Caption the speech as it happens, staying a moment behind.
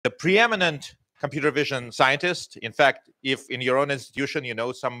preeminent computer vision scientist. In fact, if in your own institution you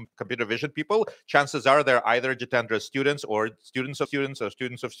know some computer vision people, chances are they're either Jitendra students or students of students or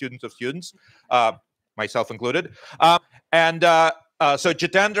students of students of students, myself included. So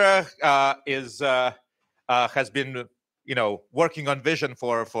Jitendra has been working on vision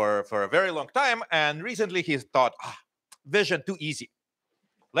for a very long time, and recently he's thought, vision too easy.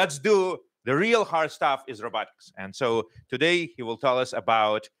 Let's do the real hard stuff, is robotics. And so today he will tell us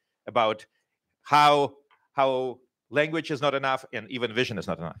about how language is not enough and even vision is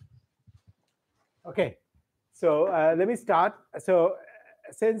not enough. Okay, so let me start. So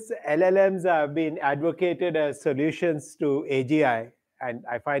since LLMs have been advocated as solutions to AGI, and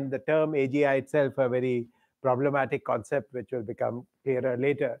I find the term AGI itself a very problematic concept, which will become clearer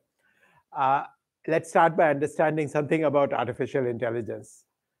later, let's start by understanding something about artificial intelligence.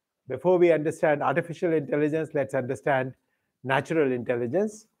 Before we understand artificial intelligence, let's understand natural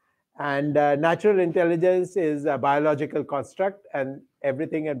intelligence. And natural intelligence is a biological construct, and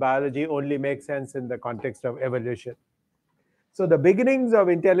everything in biology only makes sense in the context of evolution. So the beginnings of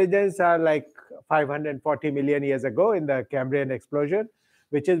intelligence are like 540 million years ago in the Cambrian explosion,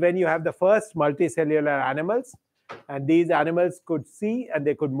 which is when you have the first multicellular animals, and these animals could see and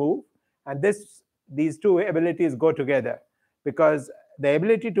they could move. And these two abilities go together, because the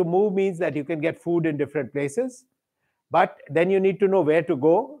ability to move means that you can get food in different places, but then you need to know where to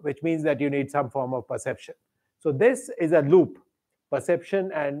go, which means that you need some form of perception. So this is a loop, perception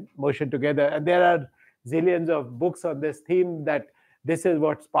and motion together. And there are zillions of books on this theme, that this is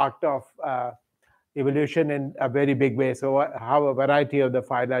what sparked off evolution in a very big way. So how a variety of the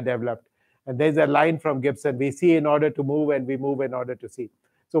phyla developed. And there's a line from Gibson: we see in order to move and we move in order to see.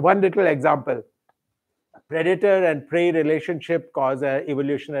 So one little example: predator and prey relationship cause an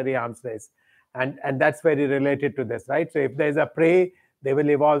evolutionary arms race. And that's very related to this, right? So if there's a prey, they will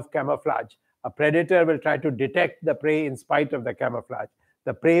evolve camouflage. A predator will try to detect the prey in spite of the camouflage.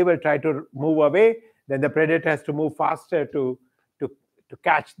 The prey will try to move away, then the predator has to move faster to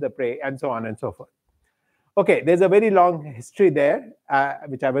catch the prey, and so on and so forth. Okay, there's a very long history there,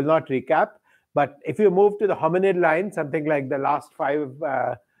 which I will not recap. But if you move to the hominid line, something like the last 7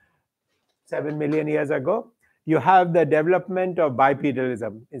 million years ago, you have the development of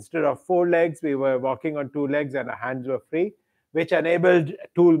bipedalism. Instead of 4 legs, we were walking on 2 legs and our hands were free, which enabled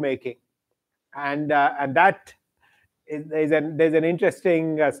tool making. And that there's an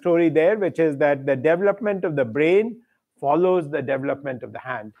interesting story there, which is that the development of the brain follows the development of the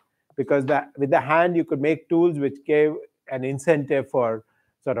hand, because with the hand you could make tools which gave an incentive for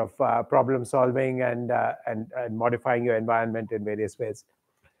sort of problem solving and modifying your environment in various ways.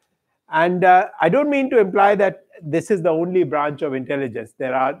 And I don't mean to imply that this is the only branch of intelligence.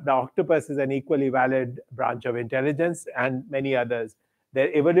 The octopus is an equally valid branch of intelligence, and many others.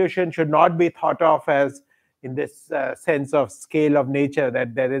 Their evolution should not be thought of as in this sense of scale of nature,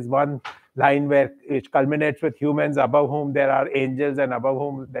 that there is one line which culminates with humans, above whom there are angels, and above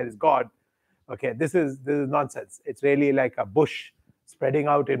whom there is God. Okay, this is nonsense. It's really like a bush spreading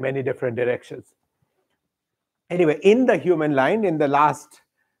out in many different directions. Anyway, in the human line, in the last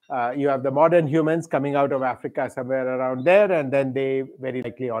you have the modern humans coming out of Africa somewhere around there, and then they very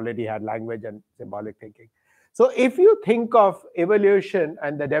likely already had language and symbolic thinking. So if you think of evolution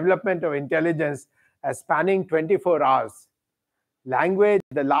and the development of intelligence as spanning 24 hours, language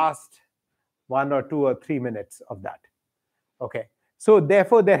the last 1 or 2 or 3 minutes of that. Okay, so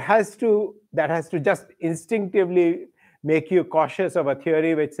therefore that has to just instinctively make you cautious of a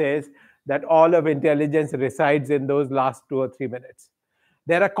theory which says that all of intelligence resides in those last 2 or 3 minutes.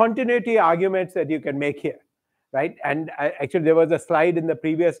 There are continuity arguments that you can make here, right? And actually, there was a slide in the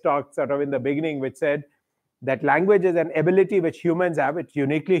previous talk, sort of in the beginning, which said that language is an ability which humans have. It's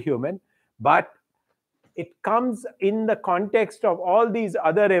uniquely human, but it comes in the context of all these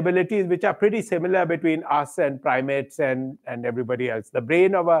other abilities which are pretty similar between us and primates and everybody else. The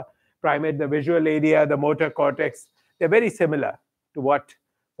brain of a primate, the visual area, the motor cortex, they're very similar to what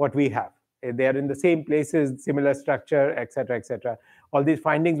we have. They're in the same places, similar structure, etc., etc. All these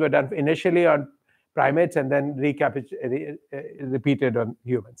findings were done initially on primates and then repeated on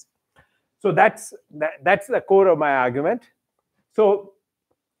humans. So that's the core of my argument. So,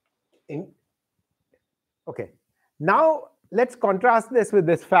 okay, now let's contrast this with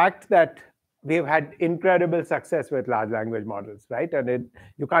this fact that we've had incredible success with large language models, right? And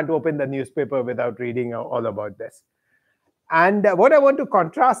you can't open the newspaper without reading all about this. And what I want to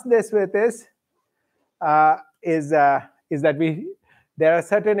contrast this with is that there are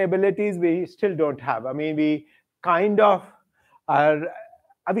certain abilities we still don't have. I mean, we kind of are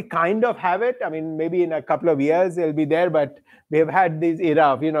We kind of have it. I mean, maybe in a couple of years it'll be there, but we have had this era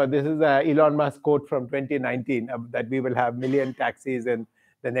of, this is a Elon Musk quote from 2019, that we will have million taxis in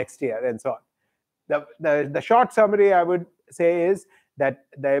the next year and so on. The short summary I would say is that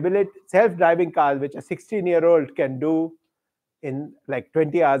the ability, self-driving cars, which a 16-year-old can do in like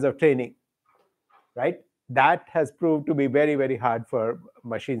 20 hours of training, right? That has proved to be very, very hard for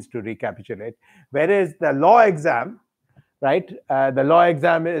machines to recapitulate. Whereas the law exam, right? The law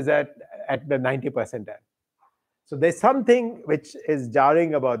exam is at the 90 percentile. So there's something which is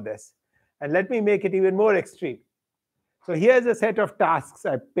jarring about this. And let me make it even more extreme. So here's a set of tasks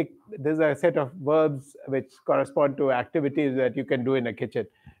I picked. There's a set of verbs which correspond to activities that you can do in a kitchen.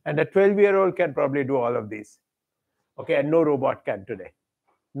 And a 12-year-old can probably do all of these. Okay, and no robot can today.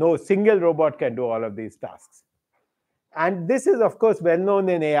 No single robot can do all of these tasks. And this is, of course, well known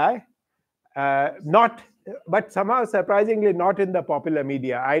in AI, but somehow surprisingly not in the popular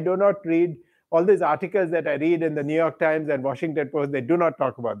media. I do not read all these articles that I read in the New York Times and Washington Post. They do not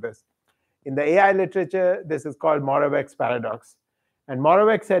talk about this. In the AI literature, this is called Moravec's paradox. And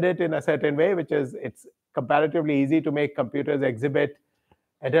Moravec said it in a certain way, which is it's comparatively easy to make computers exhibit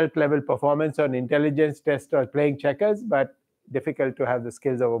adult-level performance on intelligence tests or playing checkers, but difficult to have the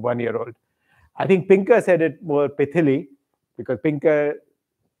skills of a 1-year-old. I think Pinker said it more pithily, because Pinker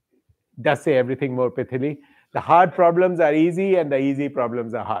does say everything more pithily. The hard problems are easy and the easy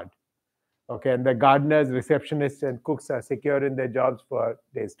problems are hard. Okay, and the gardeners, receptionists, and cooks are secure in their jobs for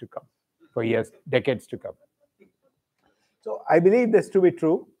days to come, for years, decades to come. So I believe this to be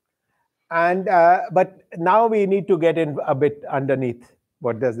true. And but now we need to get in a bit underneath.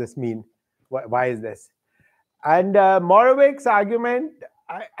 What does this mean? Why is this? And Moravec's argument,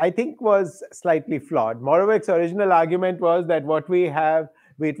 I think, was slightly flawed. Moravec's original argument was that what we are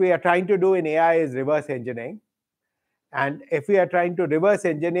trying to do in AI is reverse engineering. And if we are trying to reverse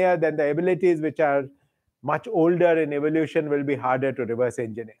engineer, then the abilities which are much older in evolution will be harder to reverse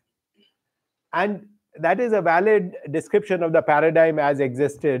engineer. And that is a valid description of the paradigm as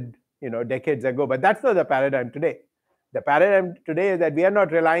existed, decades ago. But that's not the paradigm today. The paradigm today is that we are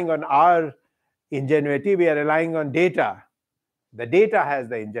not relying on our ingenuity. We are relying on data. The data has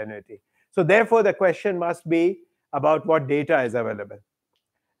the ingenuity. So therefore, the question must be about what data is available.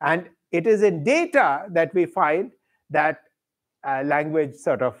 And it is in data that we find that language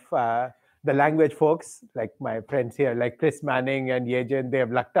the language folks, like my friends here, like Chris Manning and Yejen, they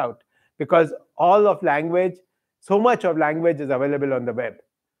have lucked out. Because all of language, so much of language is available on the web,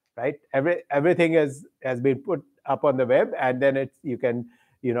 right? Everything has been put up on the web, and then you can,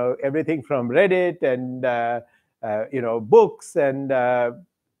 everything from Reddit and books and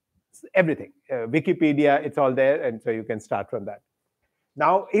everything, Wikipedia, it's all there, and so you can start from that.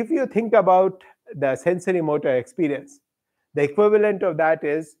 Now, if you think about the sensory motor experience, the equivalent of that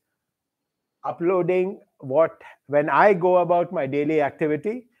is uploading when I go about my daily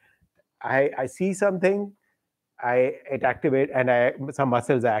activity, I see something, it activates, and some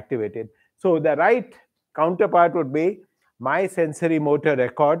muscles are activated. So the right counterpart would be my sensory motor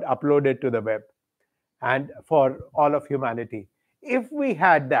record uploaded to the web, and for all of humanity. If we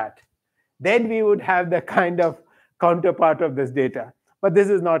had that, then we would have the kind of counterpart of this data. But this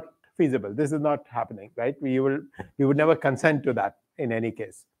is not feasible. This is not happening, right? We would never consent to that in any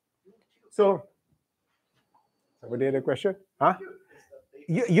case. So, somebody had a question? Huh?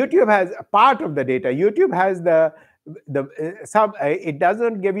 YouTube has a part of the data. YouTube has it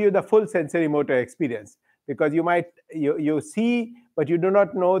doesn't give you the full sensory motor experience, because you see, but you do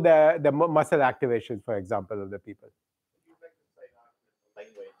not know the muscle activations, for example, of the people. You make the same argument for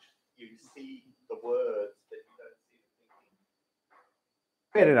language. You see the words, but you don't see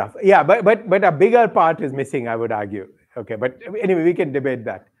the thinking. Fair enough. Yeah, but a bigger part is missing, I would argue. Okay, but anyway, we can debate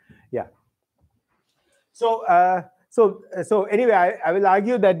that. Yeah. So anyway, I will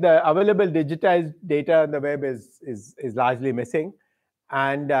argue that the available digitized data on the web is largely missing,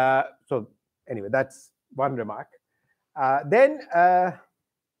 and so anyway, that's one remark. Then I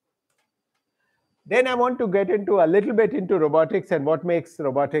want to get into a little bit into robotics and what makes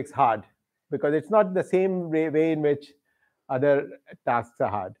robotics hard, because it's not the same way in which other tasks are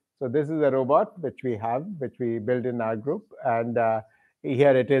hard. So this is a robot which we built in our group, and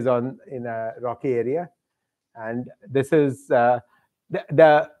here it is in a rocky area. And this is and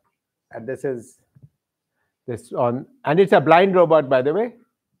this is this on, and it's a blind robot, by the way.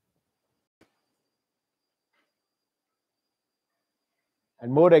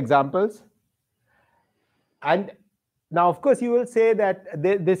 And more examples. And now, of course, you will say that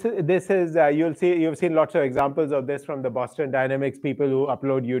this is you've seen lots of examples of this from the Boston Dynamics people who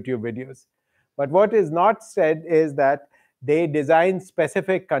upload YouTube videos. But what is not said is that they designed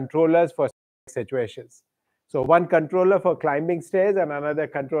specific controllers for situations. So one controller for climbing stairs and another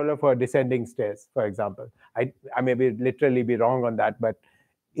controller for descending stairs, for example. I may be literally be wrong on that, but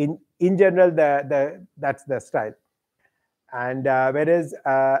in general, that's the style. And whereas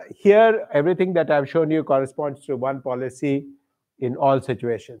here, everything that I've shown you corresponds to one policy in all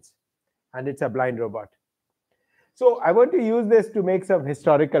situations. And it's a blind robot. So I want to use this to make some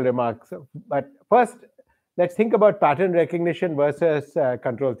historical remarks. But first, let's think about pattern recognition versus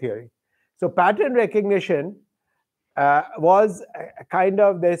control theory. So pattern recognition was kind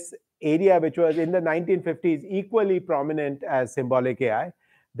of this area which was in the 1950s equally prominent as symbolic AI.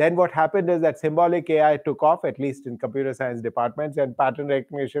 Then what happened is that symbolic AI took off, at least in computer science departments, and pattern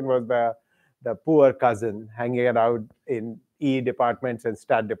recognition was the poor cousin hanging around in E departments and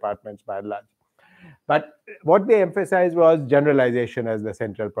stat departments by and large. But what they emphasized was generalization as the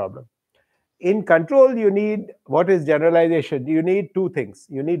central problem. In control, you need, what is generalization? You need two things.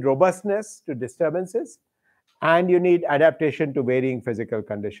 You need robustness to disturbances, and you need adaptation to varying physical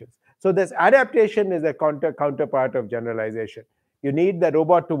conditions. So this adaptation is a counterpart of generalization. You need the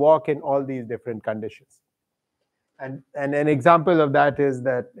robot to walk in all these different conditions. And an example of that is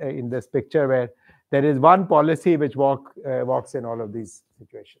that in this picture where there is one policy which walks in all of these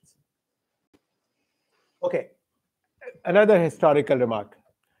situations. Okay, another historical remark.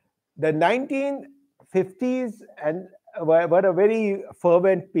 The 1950s were a very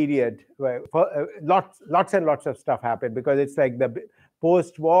fervent period where lots and lots of stuff happened, because it's like the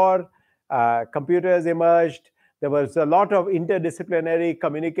post-war, computers emerged. There was a lot of interdisciplinary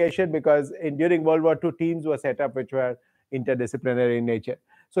communication, because during World War II, teams were set up which were interdisciplinary in nature.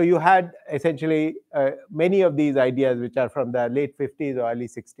 So you had essentially many of these ideas which are from the late 50s or early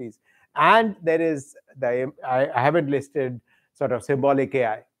 60s. And there is I haven't listed sort of symbolic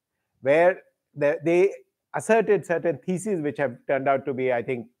AI, where they asserted certain theses which have turned out to be, I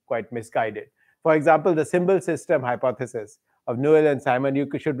think, quite misguided. For example, the symbol system hypothesis of Newell and Simon. You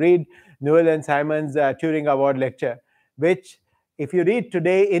should read Newell and Simon's Turing Award lecture, which, if you read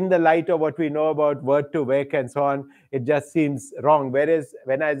today in the light of what we know about word-to-vec and so on, it just seems wrong. Whereas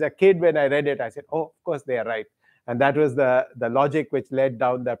when I was a kid, when I read it, I said, oh, of course they are right. And that was the logic which led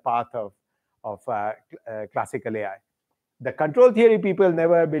down the path of classical AI. The control theory people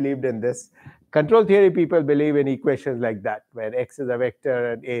never believed in this. Control theory people believe in equations like that, where X is a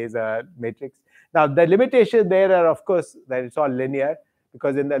vector and A is a matrix. Now, the limitation there are, of course, that it's all linear,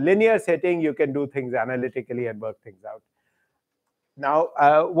 because in the linear setting, you can do things analytically and work things out. Now,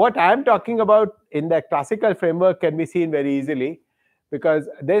 what I'm talking about in the classical framework can be seen very easily, because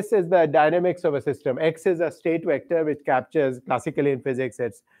this is the dynamics of a system. X is a state vector which captures, classically in physics,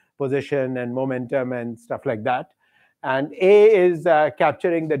 its position and momentum and stuff like that. And A is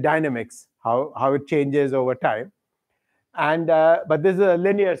capturing the dynamics, how it changes over time. And but this is a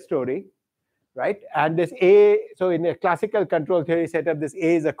linear story, right? And this A, so in a classical control theory setup, this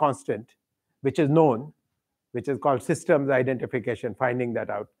A is a constant, which is known, which is called systems identification, finding that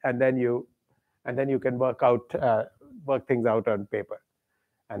out. And then you can work things out on paper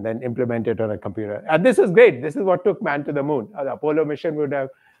and then implement it on a computer. And this is great. This is what took man to the moon. The Apollo mission would have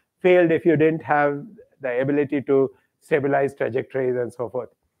failed if you didn't have the ability to stabilize trajectories and so forth.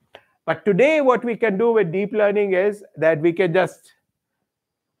 But today, what we can do with deep learning is that we can just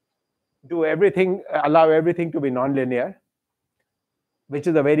do everything, allow everything to be nonlinear, which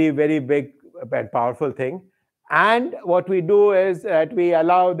is a very, very big and powerful thing. And what we do is that we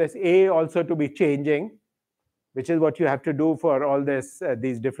allow this A also to be changing, which is what you have to do for all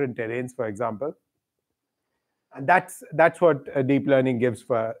these different terrains, for example. And that's what deep learning gives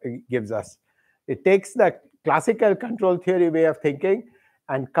us. It takes the classical control theory way of thinking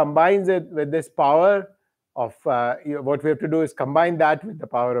and combines it with this power of what we have to do is combine that with the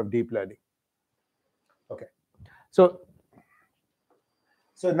power of deep learning. Okay, so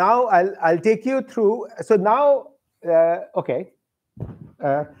now I'll take you through. So now,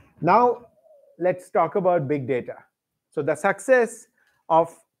 now let's talk about big data. So the success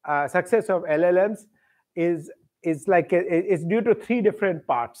of LLMs is due to three different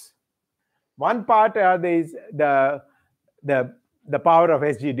parts. One part are the power of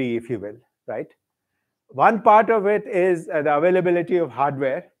SGD, if you will, right? One part of it is the availability of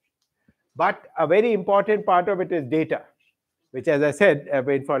hardware, but a very important part of it is data, which, as I said,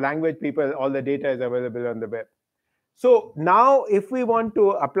 for language people, all the data is available on the web. So now, if we want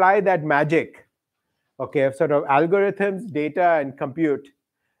to apply that magic, okay, of sort of algorithms, data, and compute,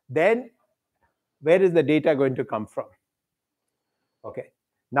 then where is the data going to come from? Okay.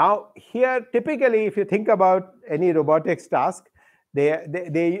 Now, here, typically, if you think about any robotics task,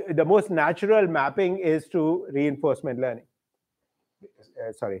 the most natural mapping is to reinforcement learning.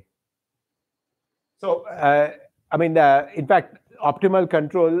 sorry. So, I mean, in fact, optimal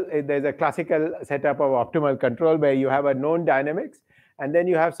control, there's a classical setup of optimal control where you have a known dynamics, and then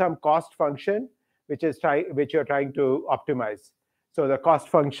you have some cost function, which you're trying to optimize. So the cost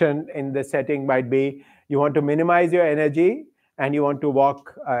function in this setting might be you want to minimize your energy and you want to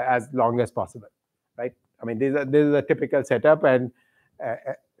walk as long as possible, right? I mean, this is a typical setup, and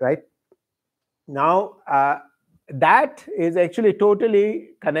right now that is actually totally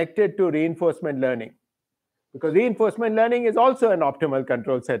connected to reinforcement learning, because reinforcement learning is also an optimal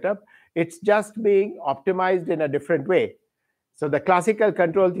control setup. It's just being optimized in a different way. So the classical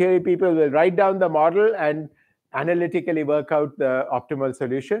control theory people will write down the model and analytically work out the optimal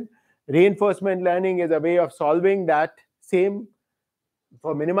solution. Reinforcement learning is a way of solving that same,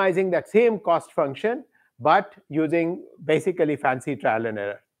 for minimizing that same cost function, but using basically fancy trial and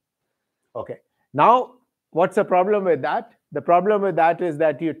error. Okay. Now, what's the problem with that? The problem with that is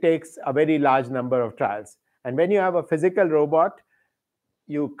that it takes a very large number of trials. And when you have a physical robot,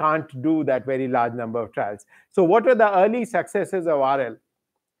 you can't do that very large number of trials. So what are the early successes of RL?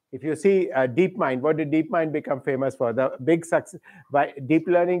 If you see DeepMind, what did DeepMind become famous for? The big success, by deep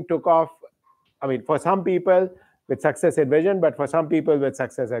learning took off, I mean, for some people with success in vision, but for some people with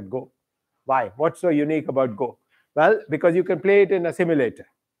success at Go. Why? What's so unique about Go? Well, because you can play it in a simulator.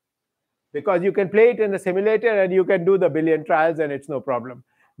 Because you can play it in a simulator and you can do the billion trials and it's no problem.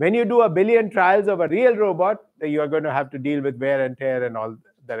 When you do a billion trials of a real robot, you are going to have to deal with wear and tear and all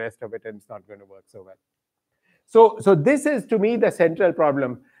the rest of it, and it's not going to work so well. So this is, to me, the central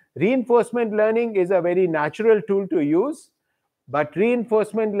problem. Reinforcement learning is a very natural tool to use, but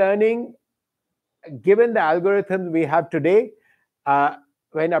reinforcement learning, given the algorithms we have today,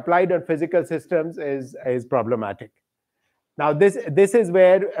 when applied on physical systems, is problematic. Now, this is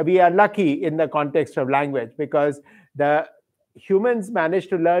where we are lucky in the context of language, because the humans manage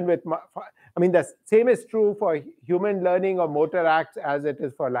to learn with, I mean, the same is true for human learning of motor acts as it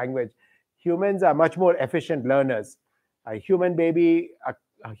is for language. Humans are much more efficient learners. A human baby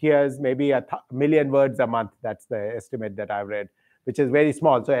hears maybe a million words a month. That's the estimate that I've read, which is very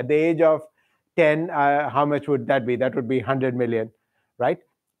small. So at the age of 10, how much would that be? That would be 100 million, right?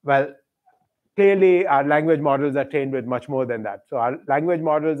 Well, clearly, our language models are trained with much more than that. So our language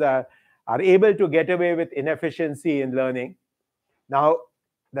models are able to get away with inefficiency in learning. Now,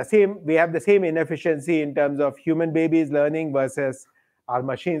 we have the same inefficiency in terms of human babies learning versus our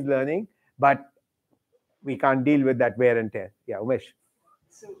machines learning, but we can't deal with that wear and tear. Yeah, Umesh.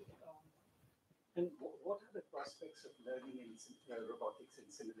 So, and what are the prospects of learning in robotics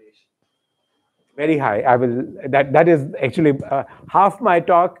and simulation? Very high. That is actually half my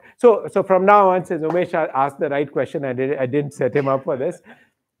talk. So from now on, since Umesh asked the right question, I didn't set him up for this.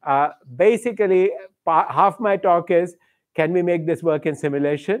 Basically, half my talk is, can we make this work in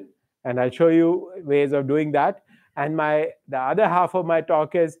simulation? And I'll show you ways of doing that. And the other half of my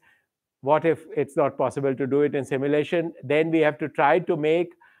talk is, what if it's not possible to do it in simulation? Then we have to try to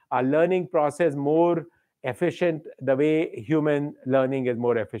make our learning process more efficient, the way human learning is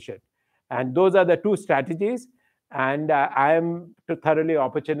more efficient. And those are the two strategies. And I am thoroughly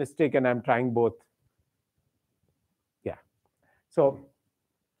opportunistic, and I'm trying both. Yeah. So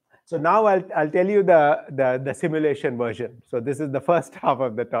now I'll tell you the simulation version. So this is the first half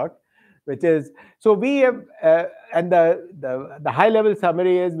of the talk, which is, so we have, and the high level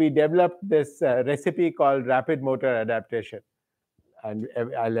summary is, we developed this recipe called rapid motor adaptation, and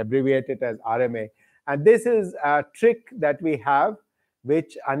I'll abbreviate it as RMA. And this is a trick that we have,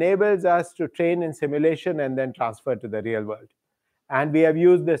 which enables us to train in simulation and then transfer to the real world. And we have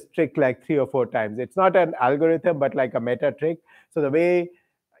used this trick like 3 or 4 times. It's not an algorithm, but like a meta trick. So the way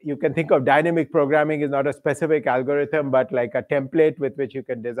you can think of dynamic programming is not a specific algorithm, but like a template with which you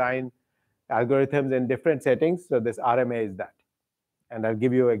can design algorithms in different settings. So this RMA is that. And I'll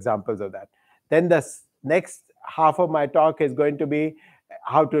give you examples of that. Then the next half of my talk is going to be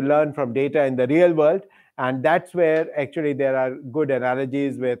how to learn from data in the real world. And that's where actually there are good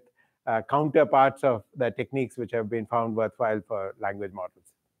analogies with counterparts of the techniques which have been found worthwhile for language models.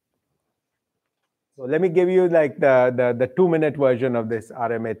 So let me give you like the 2-minute version of this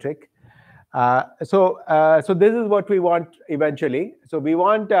RMA trick. So this is what we want eventually. So we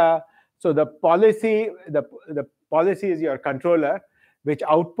want, so the policy is your controller, which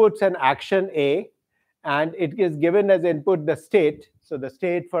outputs an action A, and it is given as input the state. So the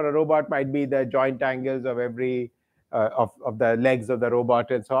state for a robot might be the joint angles of every of the legs of the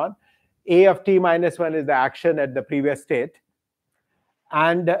robot and so on. A of t minus 1 is the action at the previous state.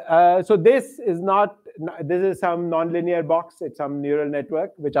 And so this is some nonlinear box. It's some neural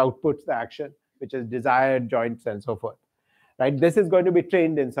network which outputs the action, which is desired joints and so forth, right? This is going to be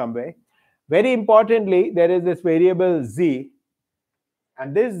trained in some way. Very importantly, there is this variable z,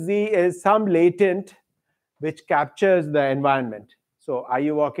 and this z is some latent which captures the environment. So are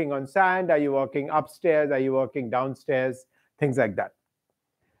you walking on sand? Are you walking upstairs? Are you walking downstairs? Things like that.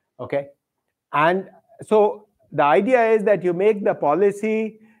 Okay. And so the idea is that you make the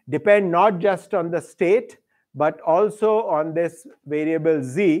policy depend not just on the state, but also on this variable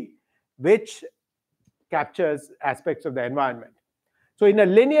z, which captures aspects of the environment. So in a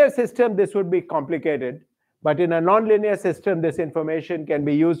linear system, this would be complicated, but in a nonlinear system, this information can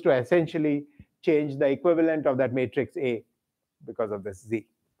be used to essentially change the equivalent of that matrix A because of this z.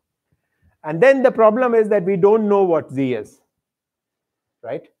 And then the problem is that we don't know what z is,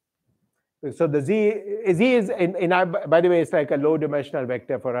 right? So the z is in our, by the way, it's like a low dimensional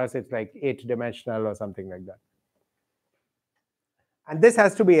vector. For us, it's like 8-dimensional or something like that. And this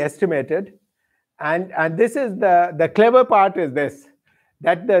has to be estimated. And this is the clever part is this,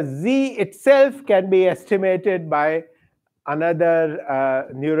 that the z itself can be estimated by another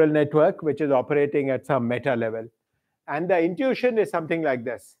neural network, which is operating at some meta level. And the intuition is something like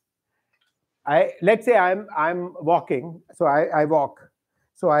this. Let's say I'm walking, so I walk.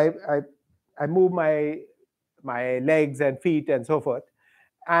 So I move my legs and feet and so forth.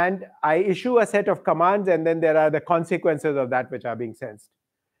 And I issue a set of commands, and then there are the consequences of that which are being sensed.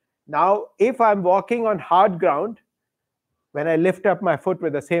 Now, if I'm walking on hard ground, when I lift up my foot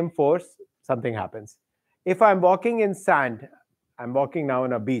with the same force, something happens. If I'm walking in sand, I'm walking now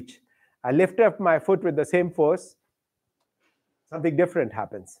on a beach, I lift up my foot with the same force, something different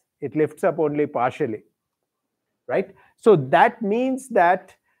happens. It lifts up only partially, right? So that means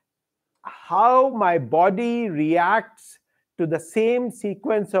that how my body reacts to the same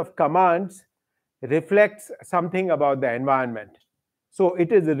sequence of commands reflects something about the environment. So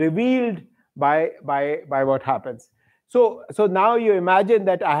it is revealed by what happens. So now you imagine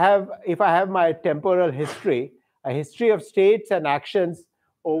that if I have my temporal history, a history of states and actions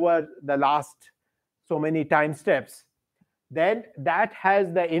over the last so many time steps, then that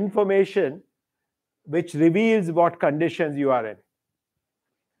has the information which reveals what conditions you are in.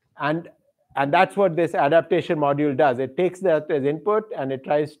 And that's what this adaptation module does. It takes that as input and it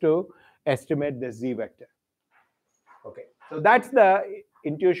tries to estimate the z vector. Okay, so that's the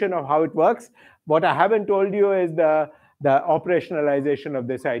intuition of how it works. What I haven't told you is the operationalization of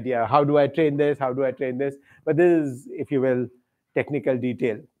this idea. How do I train this? How do I train this? But this is, if you will, technical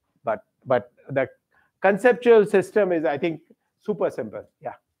detail. But the conceptual system is, I think, super simple.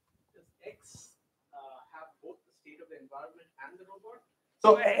 Yeah. Does X have both the state of the environment and the robot?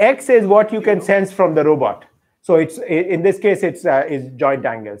 So X is what you can sense from the robot. So it's, in this case, it's joint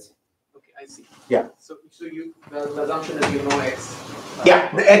angles. Okay, I see. Yeah. So the assumption is you know X.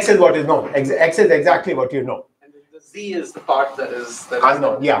 Yeah, the X is what is known. X is exactly what you know. And the Z is the part that is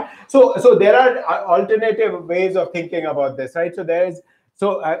unknown. Yeah. So there are alternative ways of thinking about this, right?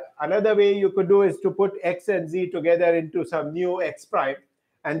 So another way you could do is to put X and Z together into some new X prime,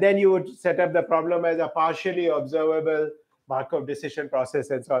 and then you would set up the problem as a partially observable Markov decision process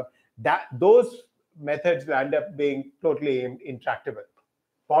and so on. Those methods will end up being totally intractable.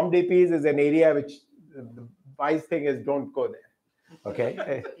 Form DPs is an area which the wise thing is don't go there. Okay.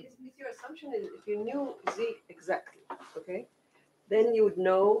 If your assumption is if you knew Z exactly, okay, then you would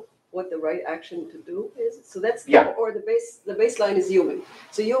know what the right action to do is. So that's or the baseline is human.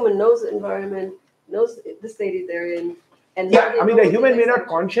 So human knows the environment, knows the state they're in, and I mean the human may not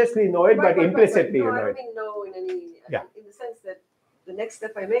consciously know it, but implicitly you know I it. mean know in any in the sense that the next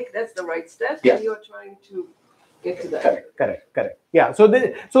step I make, that's the right step, Yeah. and you're trying to get to that. Correct. Yeah.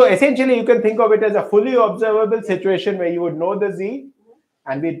 So essentially you can think of it as a fully observable situation where you would know the Z,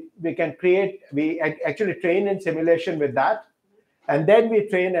 and we actually train in simulation with that, and then we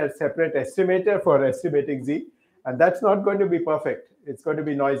train a separate estimator for estimating Z, and that's not going to be perfect. It's going to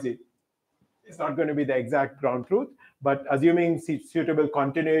be noisy. It's not going to be the exact ground truth, but assuming suitable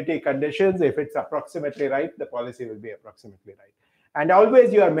continuity conditions, if it's approximately right, the policy will be approximately right. And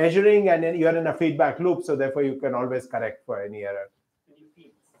always you are measuring, and then you are in a feedback loop, so therefore you can always correct for any error. And you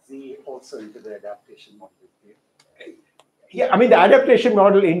feed Z also into the adaptation model. Yeah, I mean the adaptation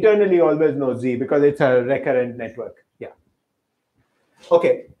model internally always knows Z because it's a recurrent network. Yeah.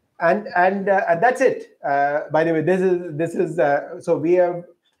 Okay, and that's it. By the way, this is so we have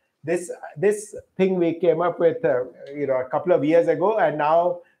this thing we came up with a couple of years ago, and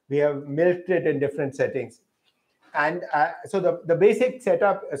now we have milked it in different settings. And so the basic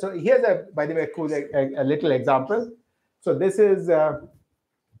setup. So here's by the way, cool a little example. So this is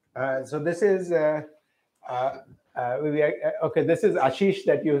okay. This is Ashish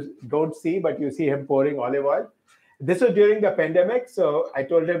that you don't see, but you see him pouring olive oil. This was during the pandemic, so I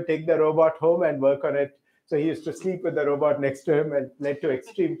told him take the robot home and work on it. So he used to sleep with the robot next to him, and led to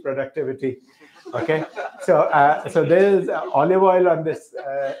extreme productivity. Okay, so so there is olive oil on this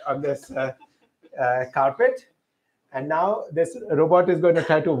carpet, and now this robot is going to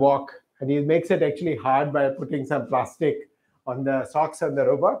try to walk, and he makes it actually hard by putting some plastic on the socks on the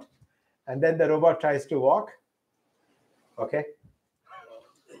robot, and then the robot tries to walk. Okay.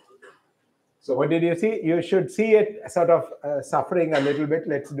 So what did you see? You should see it sort of suffering a little bit.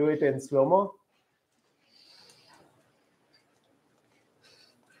 Let's do it in slow-mo.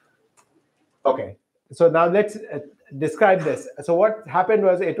 Okay. So now let's describe this. So what happened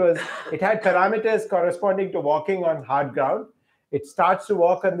was it had parameters corresponding to walking on hard ground. It starts to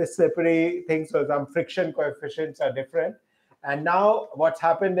walk on the slippery thing, so some friction coefficients are different. And now what's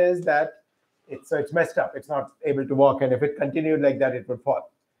happened is that it's messed up. It's not able to walk, and if it continued like that, it would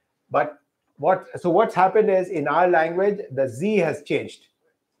fall. But what's happened is in our language, the Z has changed.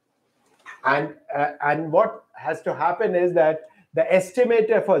 And what has to happen is that the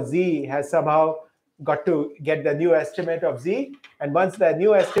estimator for Z has somehow got to get the new estimate of Z. And once the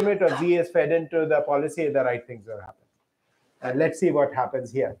new estimate of Z is fed into the policy, the right things will happen. And let's see what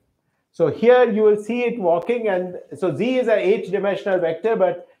happens here. So here you will see it walking. And so Z is an H-dimensional vector,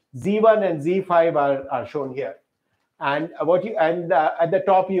 but Z1 and Z5 are shown here. And at the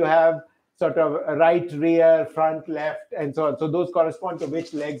top you have sort of right, rear, front, left, and so on. So those correspond to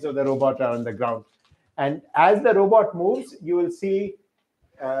which legs of the robot are on the ground. And as the robot moves, you will see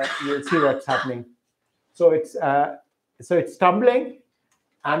what's happening. So it's tumbling,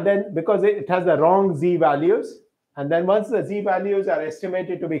 and then because it has the wrong Z values, and then once the Z values are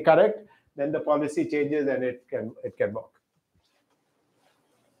estimated to be correct, then the policy changes and it can walk.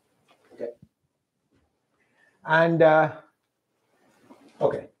 Okay. And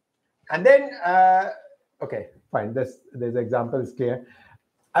okay. And then, okay, fine. This example is clear.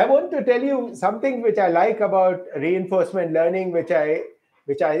 I want to tell you something which I like about reinforcement learning, which I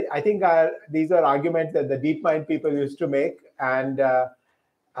think these are arguments that the DeepMind people used to make, and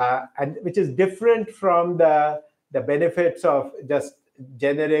which is different from the benefits of just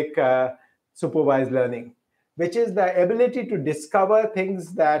generic supervised learning, which is the ability to discover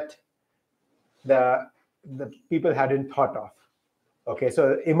things that the people hadn't thought of. Okay,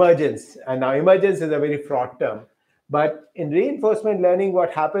 so emergence, and now emergence is a very fraught term, but in reinforcement learning,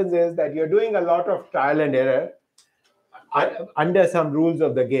 what happens is that you're doing a lot of trial and error under some rules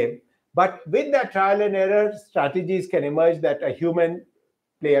of the game. But with that trial and error, strategies can emerge that a human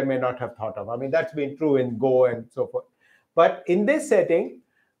player may not have thought of. I mean, that's been true in Go and so forth. But in this setting,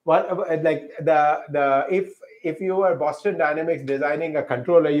 if you were Boston Dynamics designing a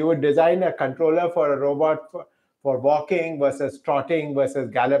controller, you would design a controller for a robot for walking versus trotting versus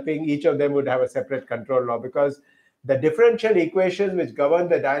galloping. Each of them would have a separate control law, because the differential equations which govern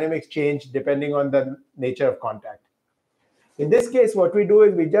the dynamics change depending on the nature of contact. In this case, what we do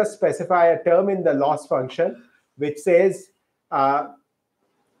is we just specify a term in the loss function which says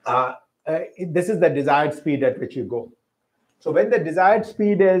this is the desired speed at which you go. So when the desired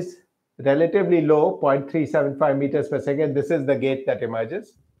speed is relatively low, 0.375 meters per second, this is the gate that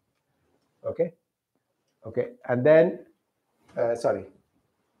emerges. Okay. Okay, and then, sorry,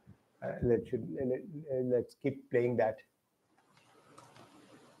 let's keep playing that.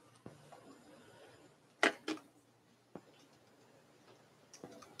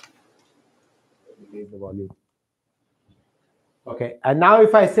 Raise the volume. Okay, and now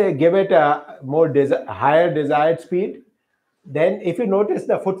if I say give it a more higher desired speed, then if you notice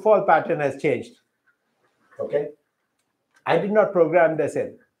the footfall pattern has changed. Okay, I did not program this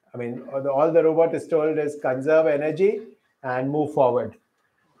in. I mean, all the robot is told is conserve energy and move forward.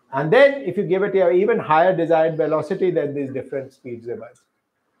 And then if you give it an even higher desired velocity, then these different speeds emerge.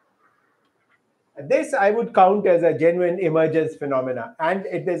 And this I would count as a genuine emergence phenomena. And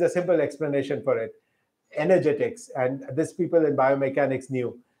there's a simple explanation for it. Energetics, and this people in biomechanics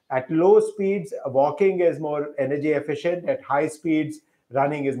knew. At low speeds, walking is more energy efficient. At high speeds,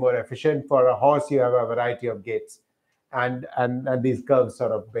 running is more efficient. For a horse, you have a variety of gaits. And these curves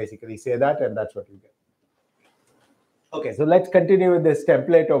sort of basically say that, and that's what you get. Okay, so let's continue with this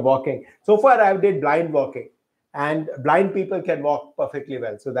template of walking. So far, I did blind walking, and blind people can walk perfectly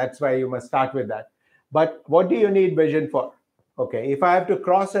well. So that's why you must start with that. But what do you need vision for? Okay, if I have to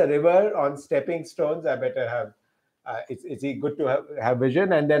cross a river on stepping stones, I better have, it's good to have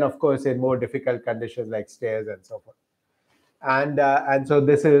vision. And then, of course, in more difficult conditions like stairs and so forth. And so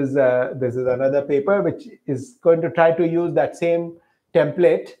this is another paper which is going to try to use that same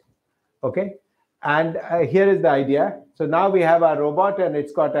template. Okay, and here is the idea. So now we have our robot and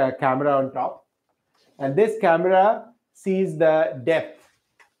it's got a camera on top, And this camera sees the depth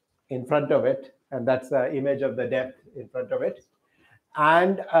in front of it, and that's the image of the depth in front of it.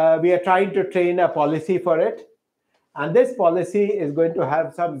 And we are trying to train a policy for it. And this policy is going to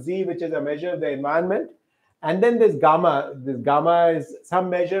have some Z, which is a measure of the environment. And then this gamma is some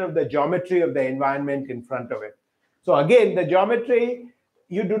measure of the geometry of the environment in front of it. So again, the geometry,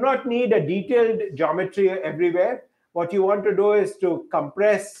 you do not need a detailed geometry everywhere. What you want to do is to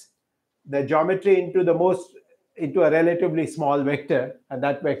compress the geometry into a relatively small vector, and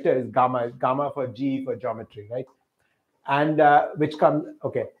that vector is gamma for G for geometry, right? And which comes,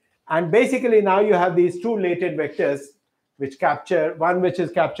 okay. And basically now you have these two latent vectors which capture, one which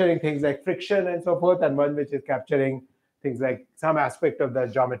is capturing things like friction and so forth, and one which is capturing things like some aspect of the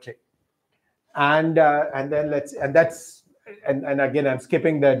geometry. And then and again, I'm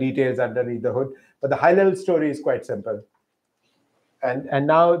skipping the details underneath the hood, but the high level story is quite simple. And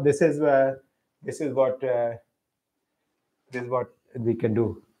now this is what we can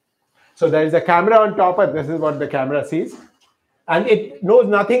do. So there is a camera on top, and this is what the camera sees, and it knows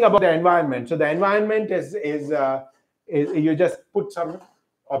nothing about the environment. So the environment is you just put some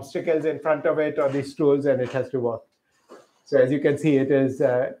obstacles in front of it or these tools, and it has to work. So as you can see, it is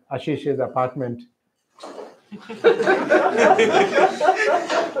Ashish's apartment.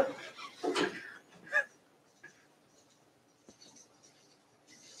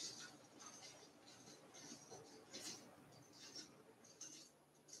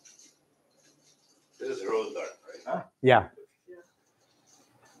 This is rose garden, right? Yeah.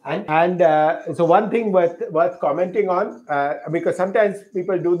 And so one thing worth commenting on, because sometimes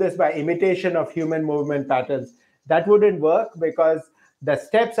people do this by imitation of human movement patterns. That wouldn't work because the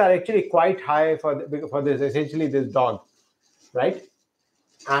steps are actually quite high for this, essentially this dog, right?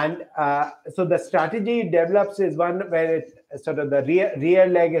 And so the strategy it develops is one where it sort of the rear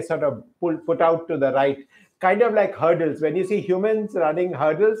leg is sort of put out to the right, kind of like hurdles. When you see humans running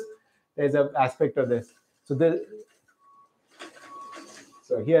hurdles, there's an aspect of this. So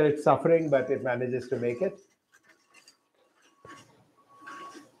here it's suffering, but it manages to make it.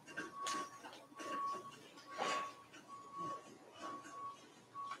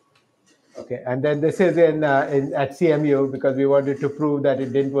 Okay, and then this is at CMU because we wanted to prove that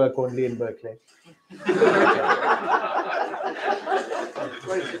it didn't work only in Berkeley.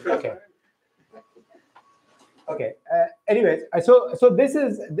 Okay. Okay. Anyways, so this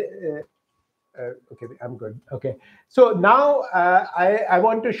is. Okay, I'm good. Okay, so now I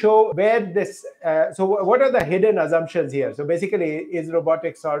want to show where this. So what are the hidden assumptions here? So basically, is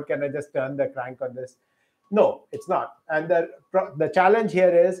robotics solved? Can I just turn the crank on this? No, it's not. And the challenge here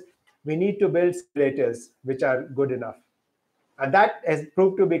is we need to build simulators which are good enough, and that has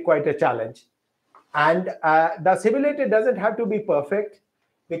proved to be quite a challenge. And the simulator doesn't have to be perfect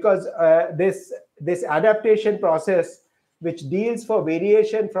because this adaptation process, which deals for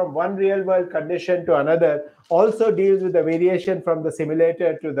variation from one real world condition to another, also deals with the variation from the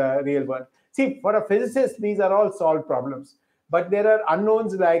simulator to the real world. See, for a physicist, these are all solved problems, but there are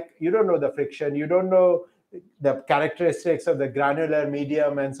unknowns like you don't know the friction, you don't know the characteristics of the granular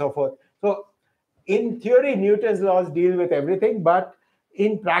medium and so forth. So in theory, Newton's laws deal with everything, but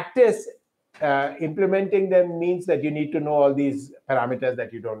in practice, implementing them means that you need to know all these parameters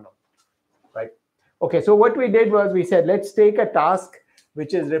that you don't know, right? Okay, so what we did was we said, let's take a task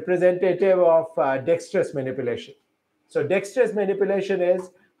which is representative of dexterous manipulation. So dexterous manipulation is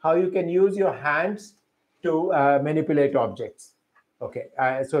how you can use your hands to manipulate objects. Okay,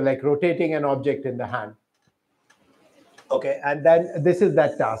 so like rotating an object in the hand. Okay, and then this is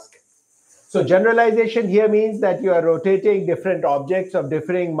that task. So generalization here means that you are rotating different objects of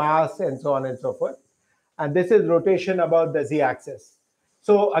differing mass and so on and so forth. And this is rotation about the z-axis.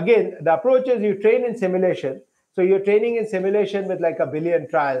 So again, the approach is you train in simulation. So you're training in simulation with like 1 billion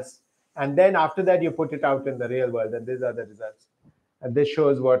trials. And then after that, you put it out in the real world. And these are the results. And this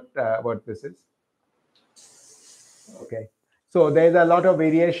shows what this is. Okay. So there's a lot of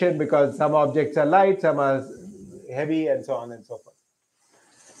variation because some objects are light, some are heavy, and so on and so forth.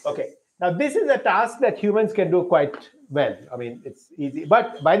 Okay. Now, this is a task that humans can do quite well. I mean, it's easy.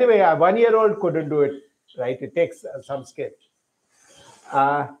 But by the way, a 1-year-old couldn't do it, right? It takes some skill.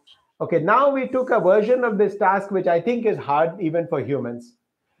 Okay, now we took a version of this task, which I think is hard even for humans.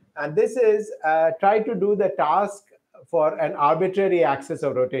 And this is try to do the task for an arbitrary axis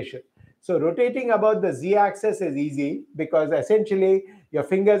of rotation. So rotating about the z-axis is easy because essentially your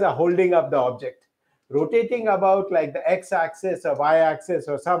fingers are holding up the object. Rotating about like the x-axis or y-axis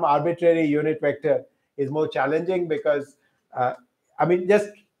or some arbitrary unit vector is more challenging because, I mean, just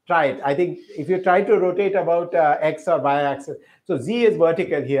try it. I think if you try to rotate about x or y-axis, so z is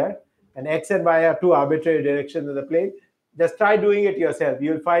vertical here, and X and Y are two arbitrary directions of the plane. Just try doing it yourself.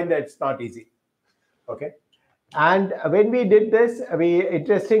 You'll find that it's not easy. Okay. And when we did this,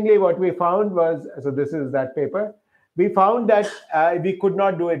 interestingly, what we found was, so this is that paper, we found that we could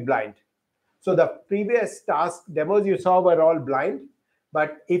not do it blind. So the previous task demos you saw were all blind.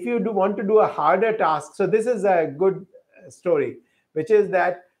 But if you want to do a harder task, so this is a good story, which is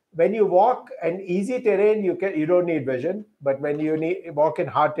that when you walk in easy terrain, you don't need vision. But when you walk in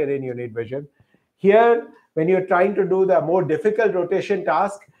hard terrain, you need vision. Here, when you're trying to do the more difficult rotation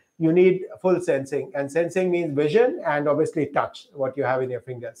task, you need full sensing. And sensing means vision and obviously touch, what you have in your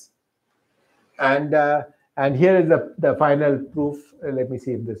fingers. And here is the final proof. Let me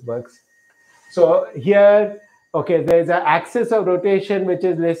see if this works. So here, okay, there's an axis of rotation which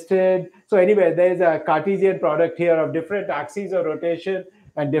is listed. So anyway, there's a Cartesian product here of different axes of rotation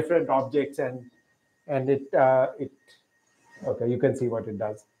and different objects, and it okay, you can see what it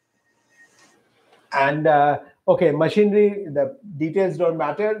does. And okay, machinery, the details don't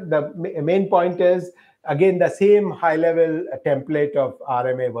matter. The main point is, again, the same high-level template of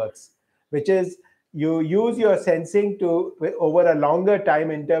RMA works, which is you use your sensing to, over a longer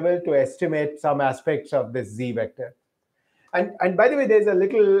time interval, to estimate some aspects of this Z vector. And by the way, there's a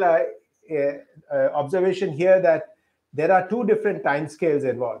little observation here that there are two different time scales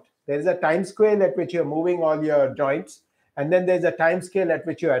involved. There's a time scale at which you're moving all your joints, and then there's a time scale at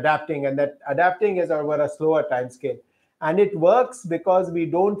which you're adapting, and that adapting is over a slower time scale. And it works because we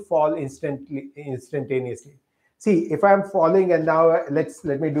don't fall instantaneously. See, if I'm falling, and now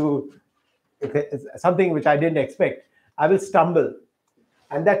let me do something which I didn't expect. I will stumble,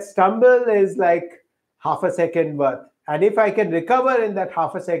 and that stumble is like half a second worth. And if I can recover in that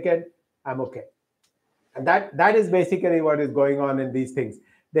half a second, I'm okay. And that is basically what is going on in these things.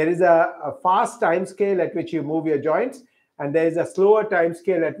 There is a fast time scale at which you move your joints, and there is a slower time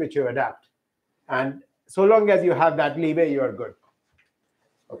scale at which you adapt. And so long as you have that leeway, you are good.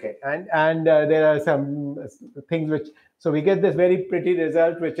 Okay, and there are some things which, so we get this very pretty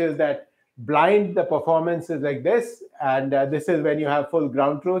result, which is that blind, the performance is like this, and this is when you have full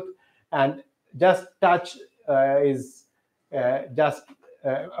ground truth, and just touch is just,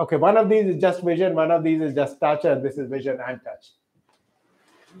 okay, one of these is just vision, one of these is just touch, and this is vision and touch.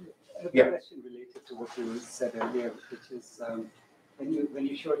 I have a question related to what you said earlier, which is when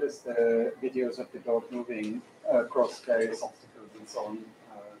you showed us the videos of the dog moving across various obstacles and so on.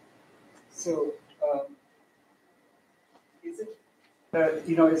 Is it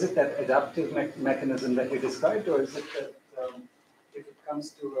is it that adaptive mechanism that you described, or is it that if it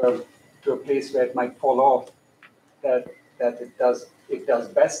comes to a place where it might fall off, that it does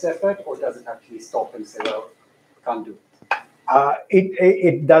best effort, or does it actually stop and say, well, can't do it?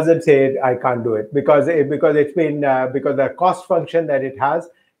 It doesn't say I can't do it because it's been because the cost function that it has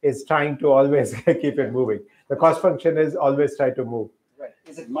is trying to always keep it moving. The cost function is always try to move. Right.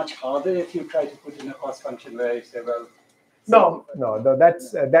 Is it much harder if you try to put in a cost function where you say, well? No.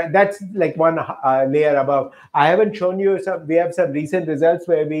 That's like one layer above. I haven't shown you some. We have some recent results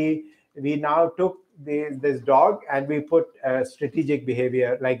where we now took this dog and we put strategic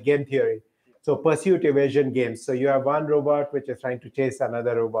behavior like game theory. So pursuit evasion games. So you have one robot which is trying to chase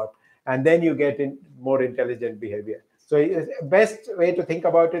another robot, and then you get in more intelligent behavior. So best way to think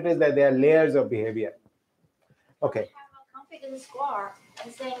about it is that there are layers of behavior. Okay. I have a confidence score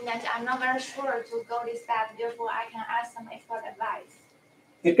and saying that I'm not very sure to go this path, therefore I can ask some expert advice.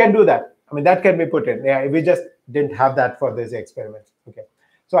 It can do that. I mean, that can be put in. Yeah, we just didn't have that for this experiment. Okay.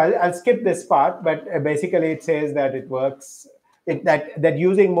 So I'll skip this part, but basically it says that it works. That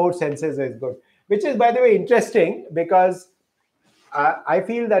using more senses is good, which is, by the way, interesting because I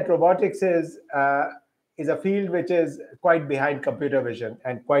feel that robotics is a field which is quite behind computer vision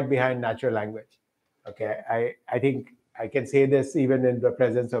and quite behind natural language. Okay, I think I can say this even in the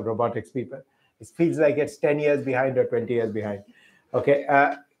presence of robotics people. It feels like it's 10 years behind or 20 years behind. Okay,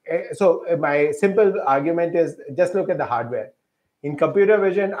 so my simple argument is just look at the hardware. In computer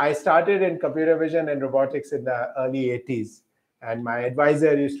vision, I started in computer vision and robotics in the early 80s. And my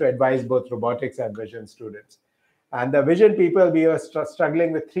advisor used to advise both robotics and vision students. And the vision people, we were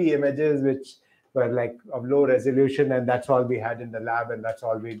struggling with 3 images, which were like of low resolution. And that's all we had in the lab. And that's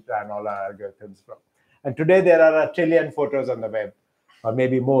all we ran all our algorithms from. And today there are 1 trillion photos on the web, or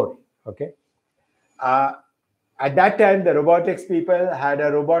maybe more. Okay. At that time, the robotics people had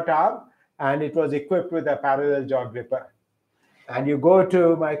a robot arm, and it was equipped with a parallel jaw gripper. And you go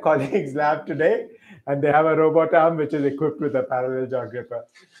to my colleague's lab today, and they have a robot arm which is equipped with a parallel jaw gripper.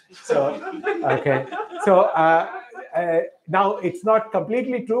 So, okay. So now it's not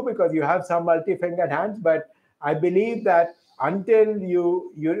completely true because you have some multi-fingered hands, but I believe that until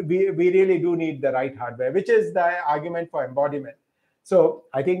we really do need the right hardware, which is the argument for embodiment. So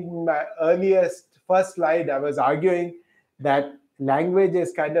I think my first slide, I was arguing that language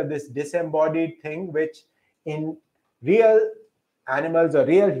is kind of this disembodied thing, which in real animals or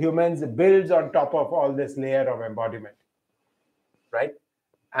real humans builds on top of all this layer of embodiment, right?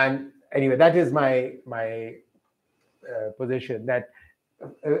 And anyway, that is my position, that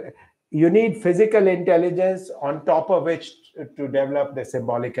you need physical intelligence on top of which to develop the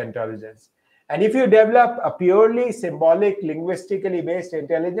symbolic intelligence. And if you develop a purely symbolic, linguistically based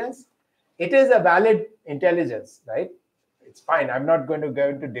intelligence, it is a valid intelligence, right? It's fine. I'm not going to go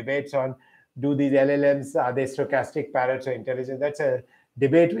into debates on, do these LLMs, are they stochastic parrots or intelligent? That's a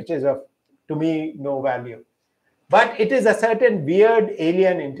debate which is of, to me, no value. But it is a certain weird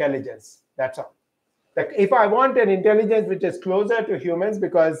alien intelligence. That's all. Like if I want an intelligence which is closer to humans,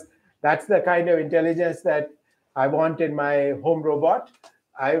 because that's the kind of intelligence that I want in my home robot,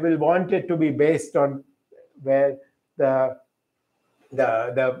 I will want it to be based on where the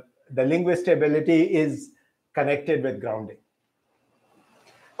linguistic ability is connected with grounding.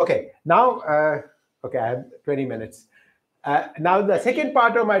 Okay, now, okay, I have 20 minutes. Now the second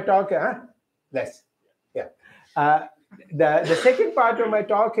part of my talk, less, yeah. The second part of my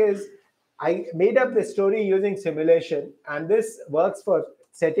talk is, I made up this story using simulation, and this works for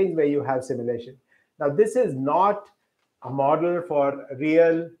settings where you have simulation. Now, this is not a model for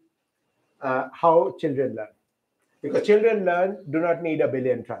real how children learn, because children do not need a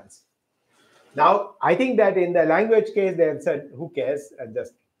billion tries. Now, I think that in the language case, they have said, who cares, and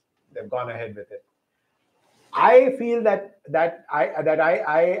just they've gone ahead with it. I feel that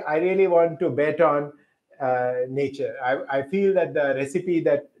I really want to bet on nature. I feel that the recipe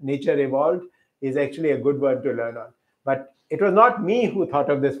that nature evolved is actually a good one to learn on. But it was not me who thought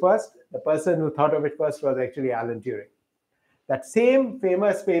of this first. The person who thought of it first was actually Alan Turing. That same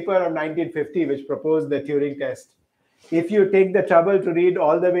famous paper of 1950, which proposed the Turing test, if you take the trouble to read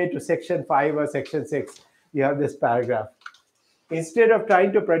all the way to section 5 or section 6, you have this paragraph. Instead of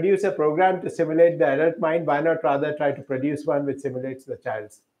trying to produce a program to simulate the adult mind, why not rather try to produce one which simulates the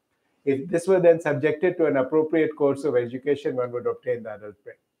child's? If this were then subjected to an appropriate course of education, one would obtain the adult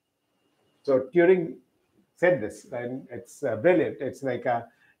brain. So Turing said this, and it's brilliant. It's like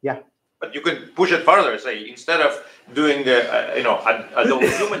yeah. But you can push it further. Say, instead of doing an adult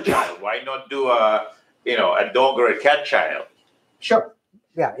human child, why not do a dog or a cat child? Sure.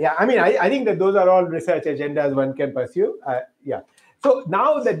 Yeah. I mean, I think that those are all research agendas one can pursue. Yeah. So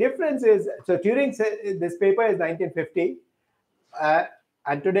now the difference is, so Turing said this paper is 1950,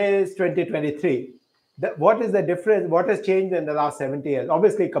 and today is 2023. What is the difference? What has changed in the last 70 years?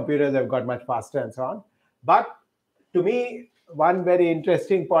 Obviously, computers have got much faster and so on. But to me, one very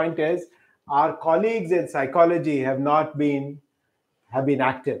interesting point is our colleagues in psychology have been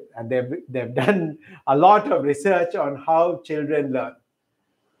active, and they've done a lot of research on how children learn.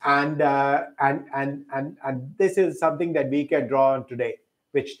 And this is something that we can draw on today,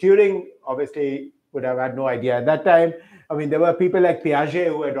 which Turing obviously would have had no idea at that time. I mean, there were people like Piaget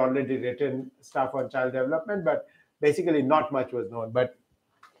who had already written stuff on child development, but basically not much was known. But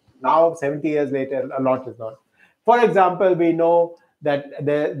now, 70 years later, a lot is known. For example, we know that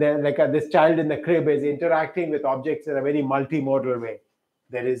this child in the crib is interacting with objects in a very multimodal way.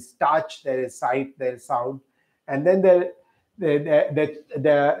 There is touch, there is sight, there is sound, and then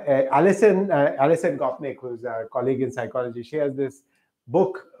Alison Gopnik, who's a colleague in psychology, she has this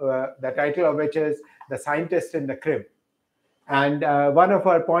book, the title of which is The Scientist in the Crib. And one of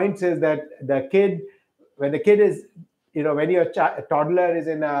her points is that when your toddler is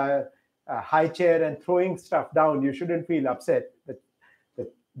in a high chair and throwing stuff down, you shouldn't feel upset.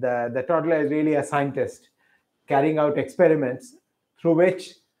 The toddler is really a scientist carrying out experiments through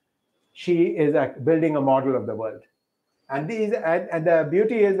which she is building a model of the world. And the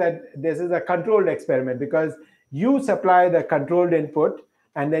beauty is that this is a controlled experiment, because you supply the controlled input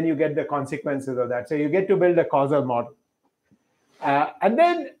and then you get the consequences of that. So you get to build a causal model. And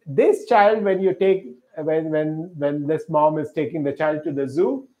then this child, when this mom is taking the child to the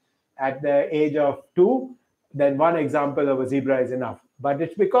zoo at the age of 2, then one example of a zebra is enough. But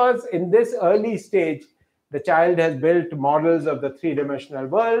it's because in this early stage, the child has built models of the three-dimensional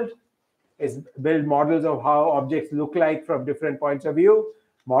world, is build models of how objects look like from different points of view,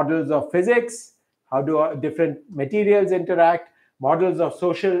 models of physics, how do different materials interact, models of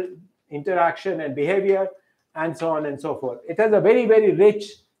social interaction and behavior, and so on and so forth. It has a very, very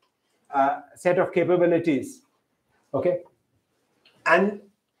rich set of capabilities. Okay, and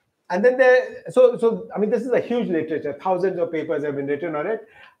And then so I mean, this is a huge literature. Thousands of papers have been written on it.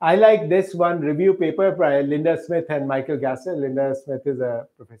 I like this one review paper by Linda Smith and Michael Gasser. Linda Smith is a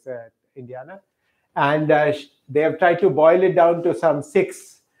professor at Indiana. And they have tried to boil it down to some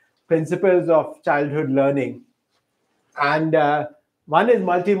 6 principles of childhood learning. And one is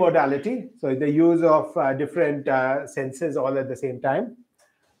multimodality, so the use of different senses all at the same time.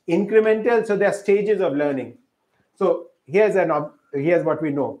 Incremental, so there are stages of learning. So here's what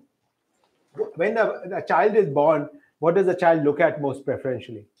we know. When a child is born, what does the child look at most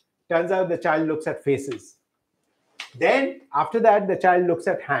preferentially? Turns out the child looks at faces. Then after that, the child looks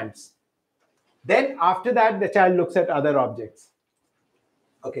at hands. Then after that, the child looks at other objects.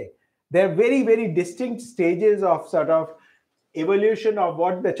 Okay. There are very, very distinct stages of sort of evolution of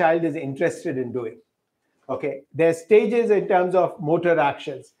what the child is interested in doing. Okay. There are stages in terms of motor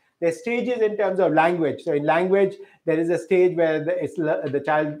actions. There are stages in terms of language. So in language, there is a stage where the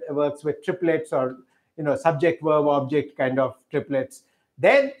child works with triplets or subject, verb, object kind of triplets.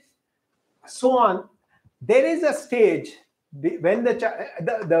 Then so on. There is a stage when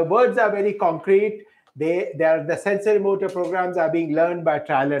the words are very concrete. The sensory motor programs are being learned by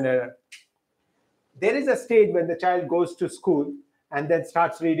trial and error. There is a stage when the child goes to school and then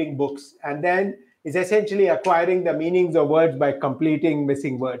starts reading books and then is essentially acquiring the meanings of words by completing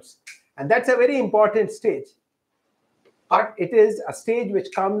missing words. And that's a very important stage. But it is a stage which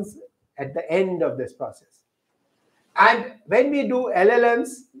comes at the end of this process. And when we do LLMs,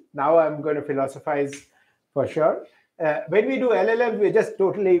 now I'm going to philosophize for sure. When we do LLMs, we're just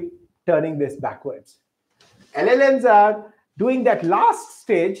totally turning this backwards. LLMs are doing that last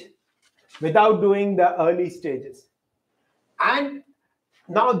stage without doing the early stages. And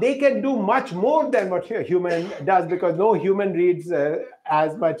now they can do much more than what a human does, because no human reads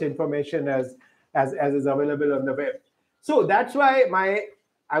as much information as is available on the web. So that's why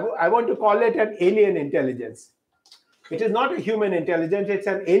I want to call it an alien intelligence. It is not a human intelligence, it's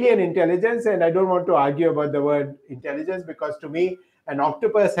an alien intelligence, and I don't want to argue about the word intelligence, because to me, an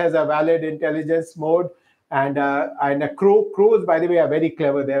octopus has a valid intelligence mode, and a crows, by the way, are very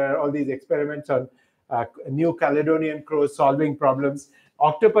clever. There are all these experiments on New Caledonian crows solving problems.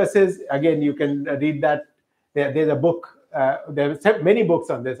 Octopuses, again, you can read that. There's a book. There are many books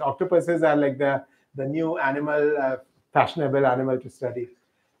on this. Octopuses are like the new animal, fashionable animal to study.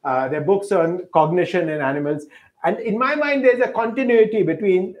 There are books on cognition in animals. And in my mind, there's a continuity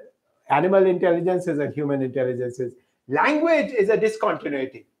between animal intelligences and human intelligences. Language is a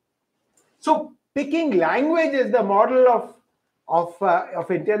discontinuity. So picking language as the model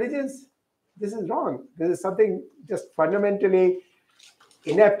of intelligence, this is wrong. This is something just fundamentally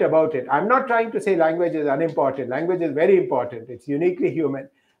inept about it. I'm not trying to say language is unimportant. Language is very important. It's uniquely human.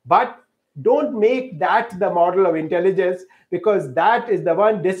 But don't make that the model of intelligence, because that is the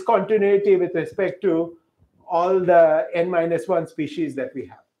one discontinuity with respect to all the N-1 species that we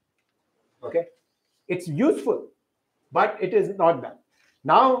have. Okay? It's useful, but it is not that.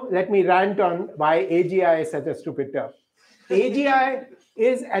 Now, let me rant on why AGI is such a stupid term. AGI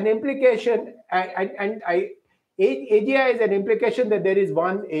is an implication, AGI is an implication that there is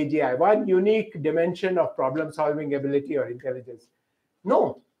one AGI, one unique dimension of problem-solving ability or intelligence.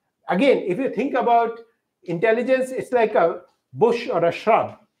 No. Again, if you think about intelligence, it's like a bush or a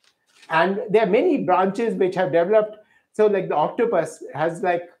shrub. And there are many branches which have developed. So like the octopus has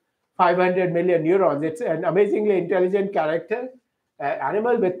like 500 million neurons. It's an amazingly intelligent character,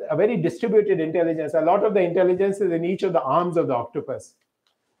 animal with a very distributed intelligence. A lot of the intelligence is in each of the arms of the octopus.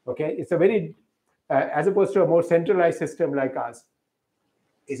 Okay, it's a very, as opposed to a more centralized system like ours.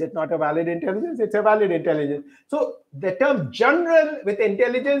 Is it not a valid intelligence? It's a valid intelligence. So the term general with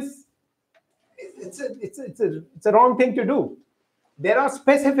intelligence, it's a wrong thing to do. There are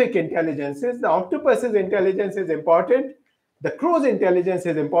specific intelligences. The octopus's intelligence is important. The crow's intelligence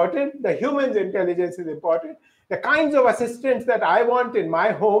is important. The human's intelligence is important. The kinds of assistants that I want in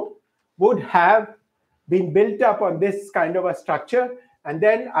my home would have been built up on this kind of a structure, and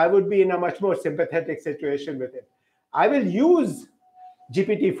then I would be in a much more sympathetic situation with it. I will use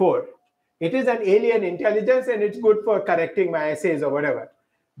GPT-4. It is an alien intelligence, and it's good for correcting my essays or whatever.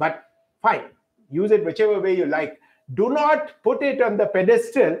 But fine, use it whichever way you like. Do not put it on the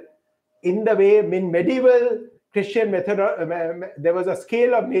pedestal in the way in medieval Christian method. There was a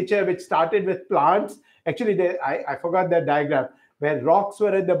scale of nature which started with plants. Actually, I forgot that diagram, where rocks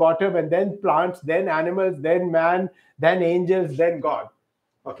were at the bottom, and then plants, then animals, then man, then angels, then God.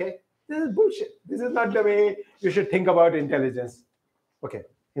 Okay? This is bullshit. This is not the way you should think about intelligence. Okay,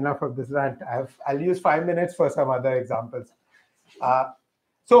 enough of this rant. I'll use 5 minutes for some other examples.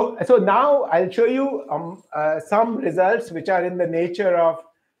 So now I'll show you some results which are in the nature of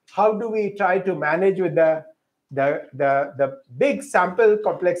how do we try to manage with the big sample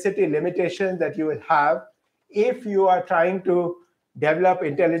complexity limitation that you will have if you are trying to develop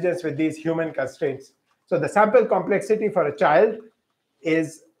intelligence with these human constraints. So the sample complexity for a child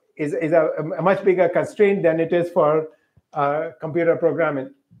is a much bigger constraint than it is for computer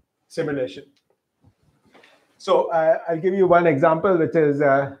programming simulation. So I'll give you one example, which is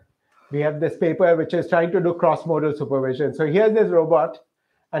we have this paper which is trying to do cross-modal supervision. So here's this robot,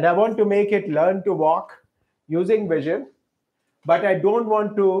 and I want to make it learn to walk using vision, but I don't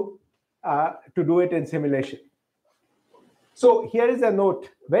want to do it in simulation. So here is a note.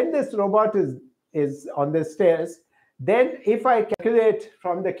 When this robot is on the stairs, then if I calculate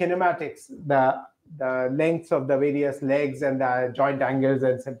from the kinematics, the lengths of the various legs and the joint angles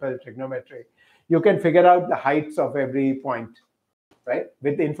and simple trigonometry, you can figure out the heights of every point, right?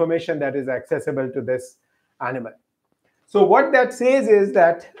 With the information that is accessible to this animal. So what that says is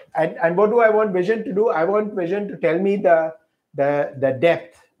that, and what do I want vision to do? I want vision to tell me the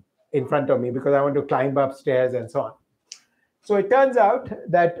depth in front of me, because I want to climb up stairs and so on. So it turns out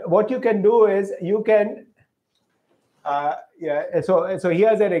that what you can do is you can, so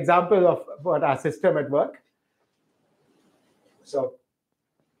here's an example of what our system at work. So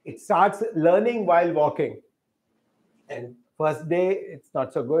it starts learning while walking. And first day, it's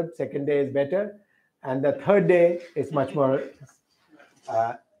not so good. Second day is better. And the third day is much more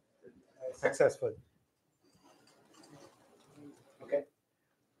successful. Okay.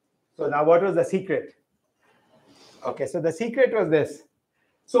 So now what was the secret? Okay, so the secret was this.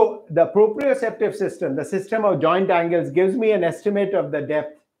 So the proprioceptive system, the system of joint angles, gives me an estimate of the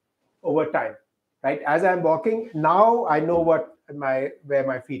depth over time, right? As I'm walking, now I know where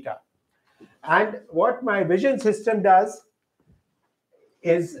my feet are. And what my vision system does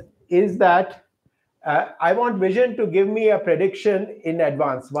is that I want vision to give me a prediction in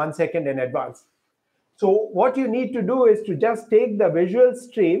advance, 1 second in advance. So what you need to do is to just take the visual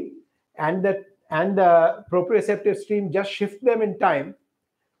stream and the proprioceptive stream, just shift them in time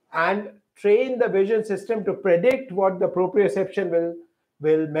and train the vision system to predict what the proprioception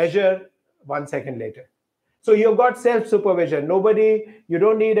will measure 1 second later. So you've got self-supervision. You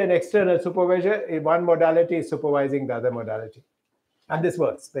don't need an external supervisor. One modality is supervising the other modality. And this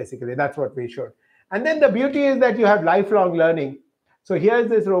works, basically. That's what we showed. And then the beauty is that you have lifelong learning. So here's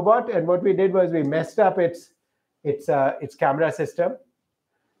this robot, and what we did was we messed up its camera system.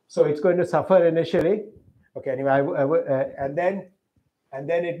 So it's going to suffer initially. Okay, anyway, and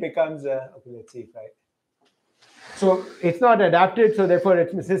then it becomes, okay, let's see if I. So it's not adapted, so therefore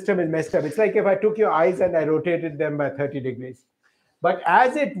its system is messed up. It's like if I took your eyes and I rotated them by 30 degrees. But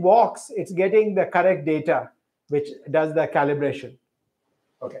as it walks, it's getting the correct data, which does the calibration.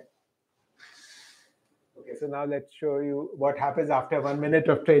 Okay. Okay, so now let's show you what happens after 1 minute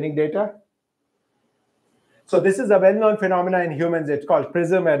of training data. So this is a well-known phenomenon in humans. It's called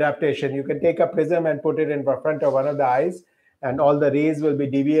prism adaptation. You can take a prism and put it in front of one of the eyes, and all the rays will be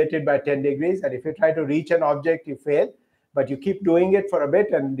deviated by 10 degrees. And if you try to reach an object, you fail. But you keep doing it for a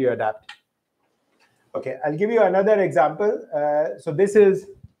bit and you adapt. Okay, I'll give you another example. So this is,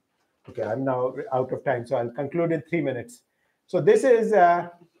 okay, I'm now out of time, so I'll conclude in 3 minutes. So this is, okay,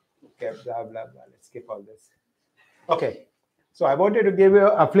 blah, blah, blah. Let's skip all this. Okay, so I wanted to give you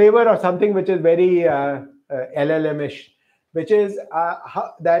a flavor of something which is very LLM-ish, which is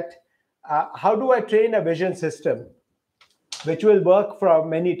how do I train a vision system which will work for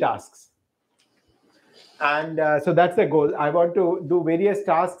many tasks? And so that's the goal. I want to do various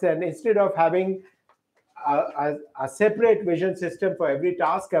tasks, and instead of having a separate vision system for every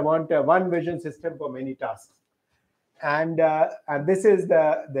task, I want one vision system for many tasks. And this is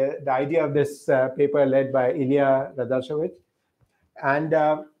the idea of this paper led by Ilya Radashevich.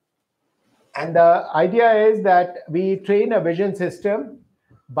 And the idea is that we train a vision system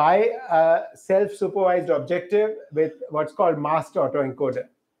by a self-supervised objective with what's called masked autoencoder.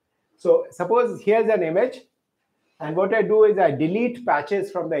 So suppose here's an image, and what I do is I delete patches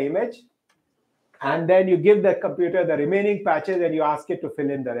from the image, and then you give the computer the remaining patches and you ask it to fill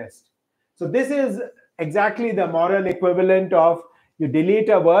in the rest. So this is exactly the moral equivalent of you delete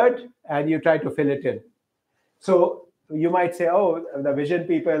a word and you try to fill it in. So you might say, oh, the vision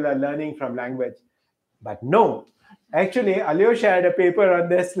people are learning from language. But no. Actually, Alyosha had a paper on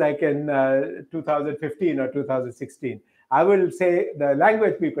this like in 2015 or 2016. I will say the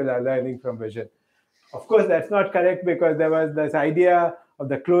language people are learning from vision. Of course, that's not correct, because there was this idea of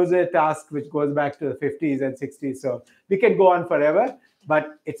the closer task, which goes back to the 50s and 60s. So we can go on forever,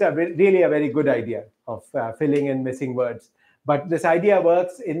 but it's really a very good idea of filling in missing words. But this idea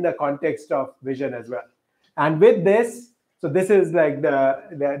works in the context of vision as well. And with this, So this is like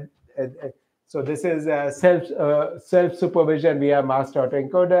so this is self supervision via master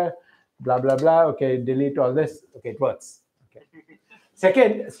autoencoder, blah blah blah. Okay, delete all this. Okay, it works. Okay.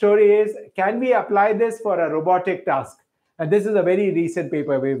 Second story is, can we apply this for a robotic task? And this is a very recent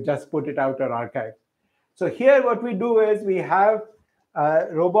paper. We've just put it out on archive. So here what we do is we have a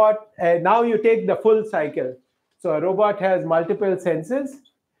robot. Now you take the full cycle. So a robot has multiple senses,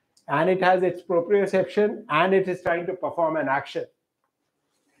 and it has its proprioception, and it is trying to perform an action.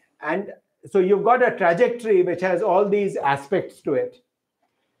 And so you've got a trajectory which has all these aspects to it.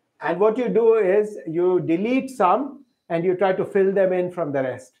 And what you do is you delete some and you try to fill them in from the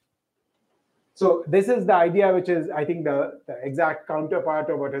rest. So this is the idea, which is, I think, the exact counterpart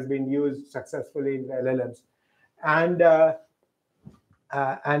of what has been used successfully in the LLMs.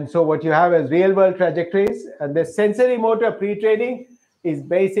 And so what you have is real-world trajectories, and the sensory motor pre-training is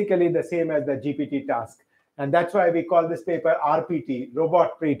basically the same as the GPT task. And that's why we call this paper RPT,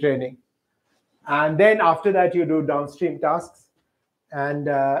 robot pre-training. And then after that, you do downstream tasks.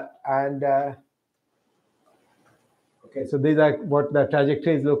 Okay, so these are what the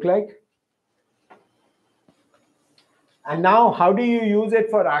trajectories look like. And now, how do you use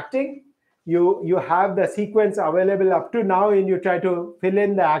it for acting? You have the sequence available up to now, and you try to fill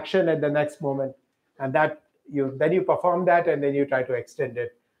in the action at the next moment, and then you perform that, and then you try to extend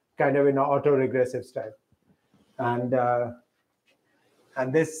it, kind of in an auto-regressive style. And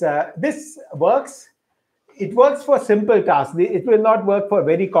this works. It works for simple tasks. It will not work for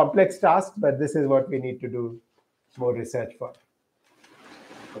very complex tasks, but this is what we need to do more research for.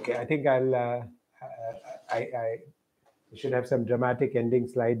 Okay, I think I should have some dramatic ending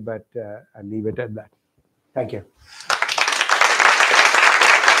slide, but I'll leave it at that. Thank you.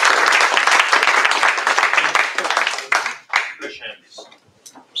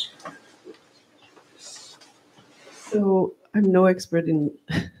 So I'm no expert in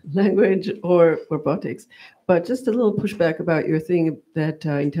language or robotics, but just a little pushback about your thing that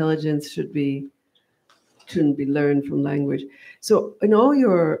intelligence shouldn't be learned from language. So in all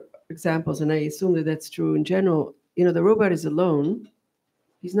your examples, and I assume that that's true in general, the robot is alone.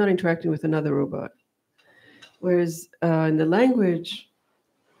 He's not interacting with another robot. Whereas in the language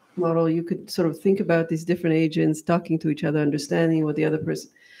model, you could sort of think about these different agents talking to each other, understanding what the other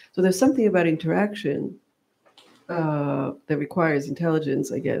person. So there's something about interaction that requires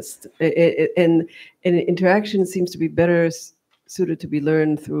intelligence, I guess. And interaction seems to be better suited to be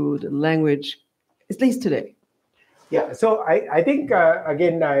learned through the language, at least today. Yeah, so I think,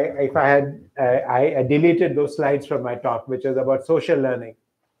 again, I deleted those slides from my talk, which is about social learning.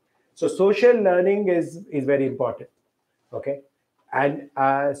 So social learning is very important, okay? And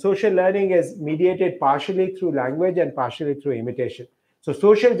social learning is mediated partially through language and partially through imitation. So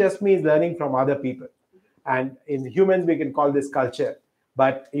social just means learning from other people. And in humans, we can call this culture.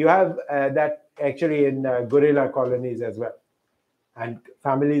 But you have that actually in gorilla colonies as well, and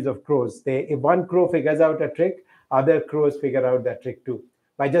families of crows. If one crow figures out a trick, other crows figure out that trick too,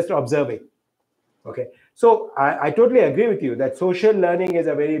 by just observing. Okay, so I totally agree with you that social learning is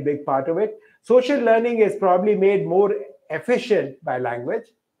a very big part of it. Social learning is probably made more efficient by language.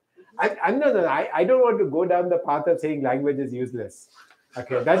 I don't want to go down the path of saying language is useless.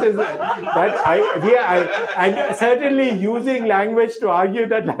 Okay, I'm certainly using language to argue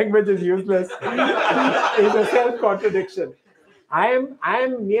that language is useless is a self-contradiction. I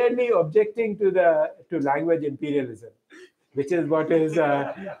am merely objecting to language imperialism, which is what is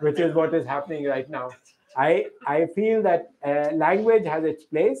happening right now. I feel that language has its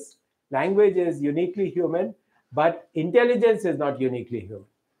place. Language is uniquely human, but intelligence is not uniquely human.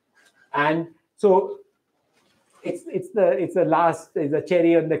 And so it's the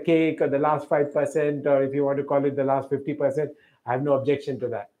cherry on the cake, or the last 5%, or if you want to call it the last 50%. I have no objection to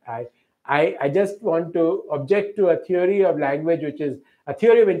that. I just want to object to a theory of language, which is a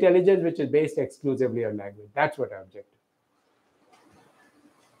theory of intelligence, which is based exclusively on language. That's what I object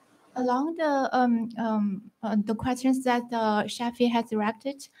to. Along the questions that Shafi has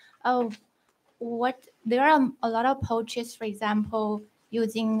directed, there are a lot of approaches, for example,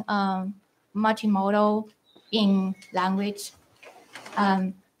 using multimodal in language.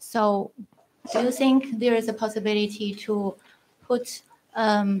 So do you think there is a possibility to put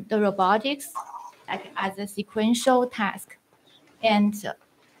the robotics as a sequential task and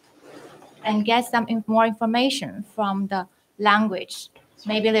get some more information from the language?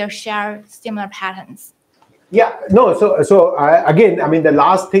 Maybe they'll share similar patterns. Yeah, no. So again, I mean, the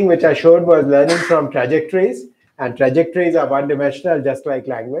last thing which I showed was learning from trajectories, and trajectories are one-dimensional, just like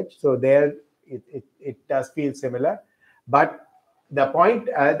language. So there, it does feel similar, but the point,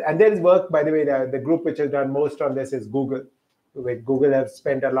 and there is work, by the way, the group which has done most on this is Google. Google have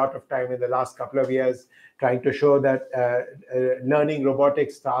spent a lot of time in the last couple of years trying to show that learning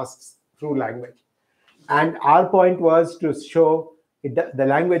robotics tasks through language. And our point was to show the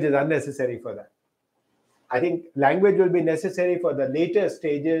language is unnecessary for that. I think language will be necessary for the later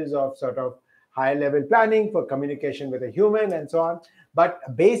stages of sort of higher level planning, for communication with a human and so on.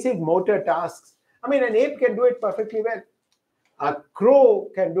 But basic motor tasks, I mean, an ape can do it perfectly well. A crow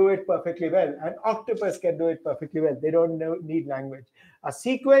can do it perfectly well. An octopus can do it perfectly well. They don't need language. A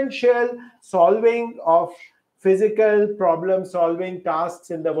sequential solving of physical problem-solving tasks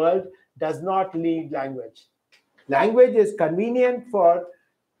in the world does not need language. Language is convenient for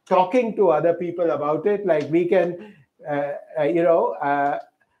talking to other people about it. Like we can, I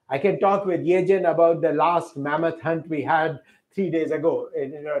can talk with Yejen about the last mammoth hunt we had 3 days ago,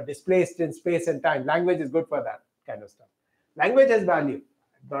 displaced in space and time. Language is good for that kind of stuff. Language has value,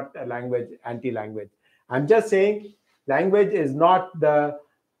 not a language, anti-language. I'm just saying language is not the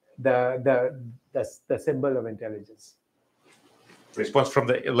symbol of intelligence. Response from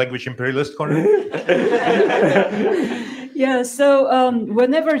the language imperialist corner? Yeah, so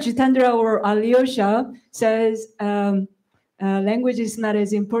whenever Jitendra or Alyosha says language is not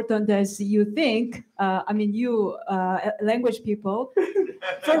as important as you think, language people,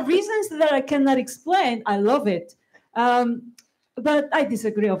 for reasons that I cannot explain, I love it. But I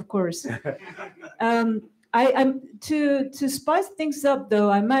disagree, of course. To spice things up, though,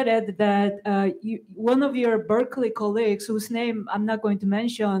 I might add that one of your Berkeley colleagues, whose name I'm not going to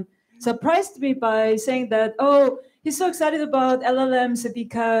mention, surprised me by saying that, oh, he's so excited about LLMs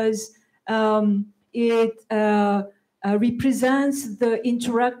because it represents the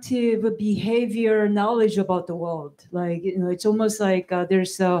interactive behavior knowledge about the world. Like, it's almost like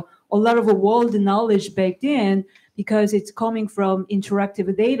there's a lot of world knowledge baked in, because it's coming from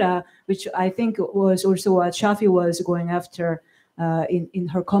interactive data, which I think was also what Shafi was going after in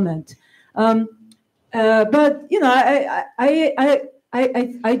her comment. But I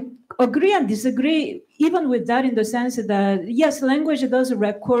agree and disagree even with that, in the sense that yes, language does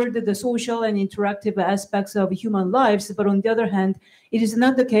record the social and interactive aspects of human lives, but on the other hand, it is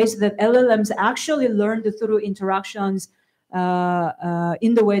not the case that LLMs actually learned through interactions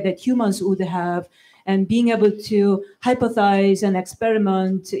in the way that humans would have, and being able to hypothesize and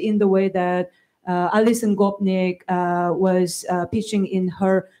experiment in the way that Alison Gopnik was pitching in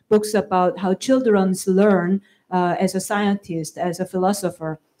her books about how children learn as a scientist, as a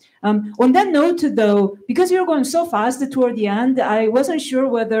philosopher. On that note, though, because you're going so fast toward the end, I wasn't sure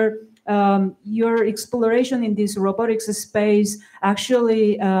whether your exploration in this robotics space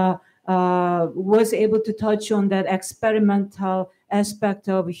actually was able to touch on that experimental aspect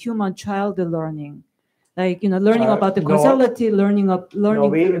of human child learning. Like, learning about the causality, learning. No,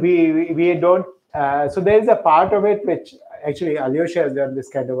 we don't. So there is a part of it which actually Alyosha has done this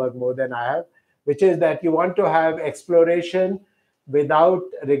kind of work more than I have, which is that you want to have exploration without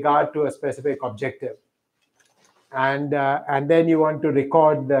regard to a specific objective, and then you want to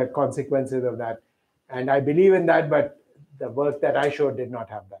record the consequences of that. And I believe in that, but the work that I showed did not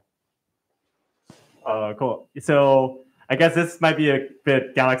have that. Cool. So I guess this might be a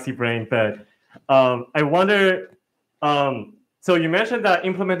bit galaxy brain, but I wonder, so you mentioned that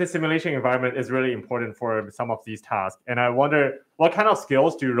implementing simulation environment is really important for some of these tasks. And I wonder, what kind of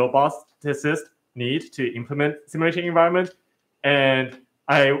skills do roboticists need to implement simulation environment? And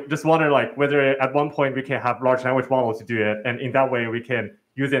I just wonder, like, whether at one point we can have large language models to do it. And in that way, we can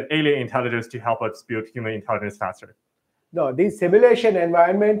use an alien intelligence to help us build human intelligence faster. No, these simulation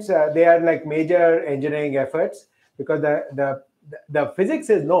environments, they are like major engineering efforts, because the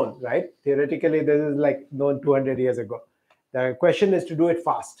physics is known, right? Theoretically, this is like known 200 years ago. The question is to do it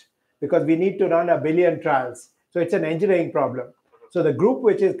fast, because we need to run 1 billion trials. So it's an engineering problem. So the group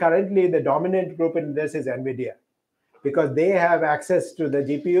which is currently the dominant group in this is NVIDIA, because they have access to the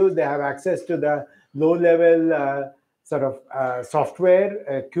GPUs, they have access to the low-level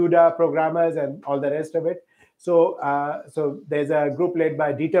software, CUDA programmers, and all the rest of it. So there's a group led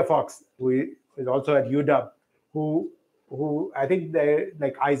by Dieter Fox, who is also at UW, who I think they're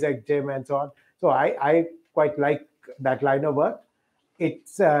like Isaac, Jim, and so on. So I quite like that line of work.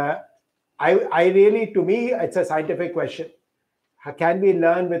 It's to me, it's a scientific question. Can we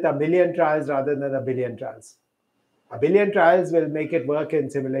learn with 1 million trials rather than 1 billion trials? 1 billion trials will make it work in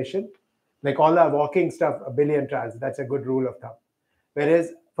simulation. Like all our walking stuff, 1 billion trials. That's a good rule of thumb.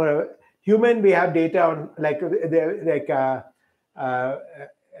 Whereas for a human, we have data on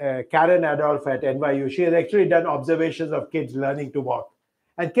Karen Adolph at NYU. She has actually done observations of kids learning to walk.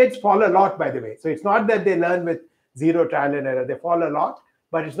 And kids fall a lot, by the way. So it's not that they learn with zero trial and error. They fall a lot,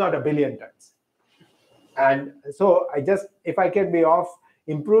 but it's not a billion times. And so if I can be off,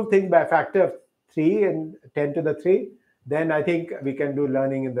 improve things by a factor of 3 and 10 to the 3, then I think we can do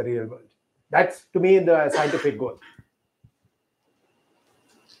learning in the real world. That's, to me, the scientific goal.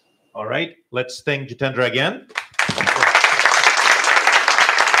 All right, let's thank Jitendra again.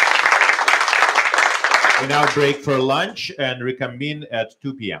 We now break for lunch and reconvene at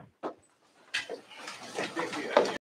 2 p.m.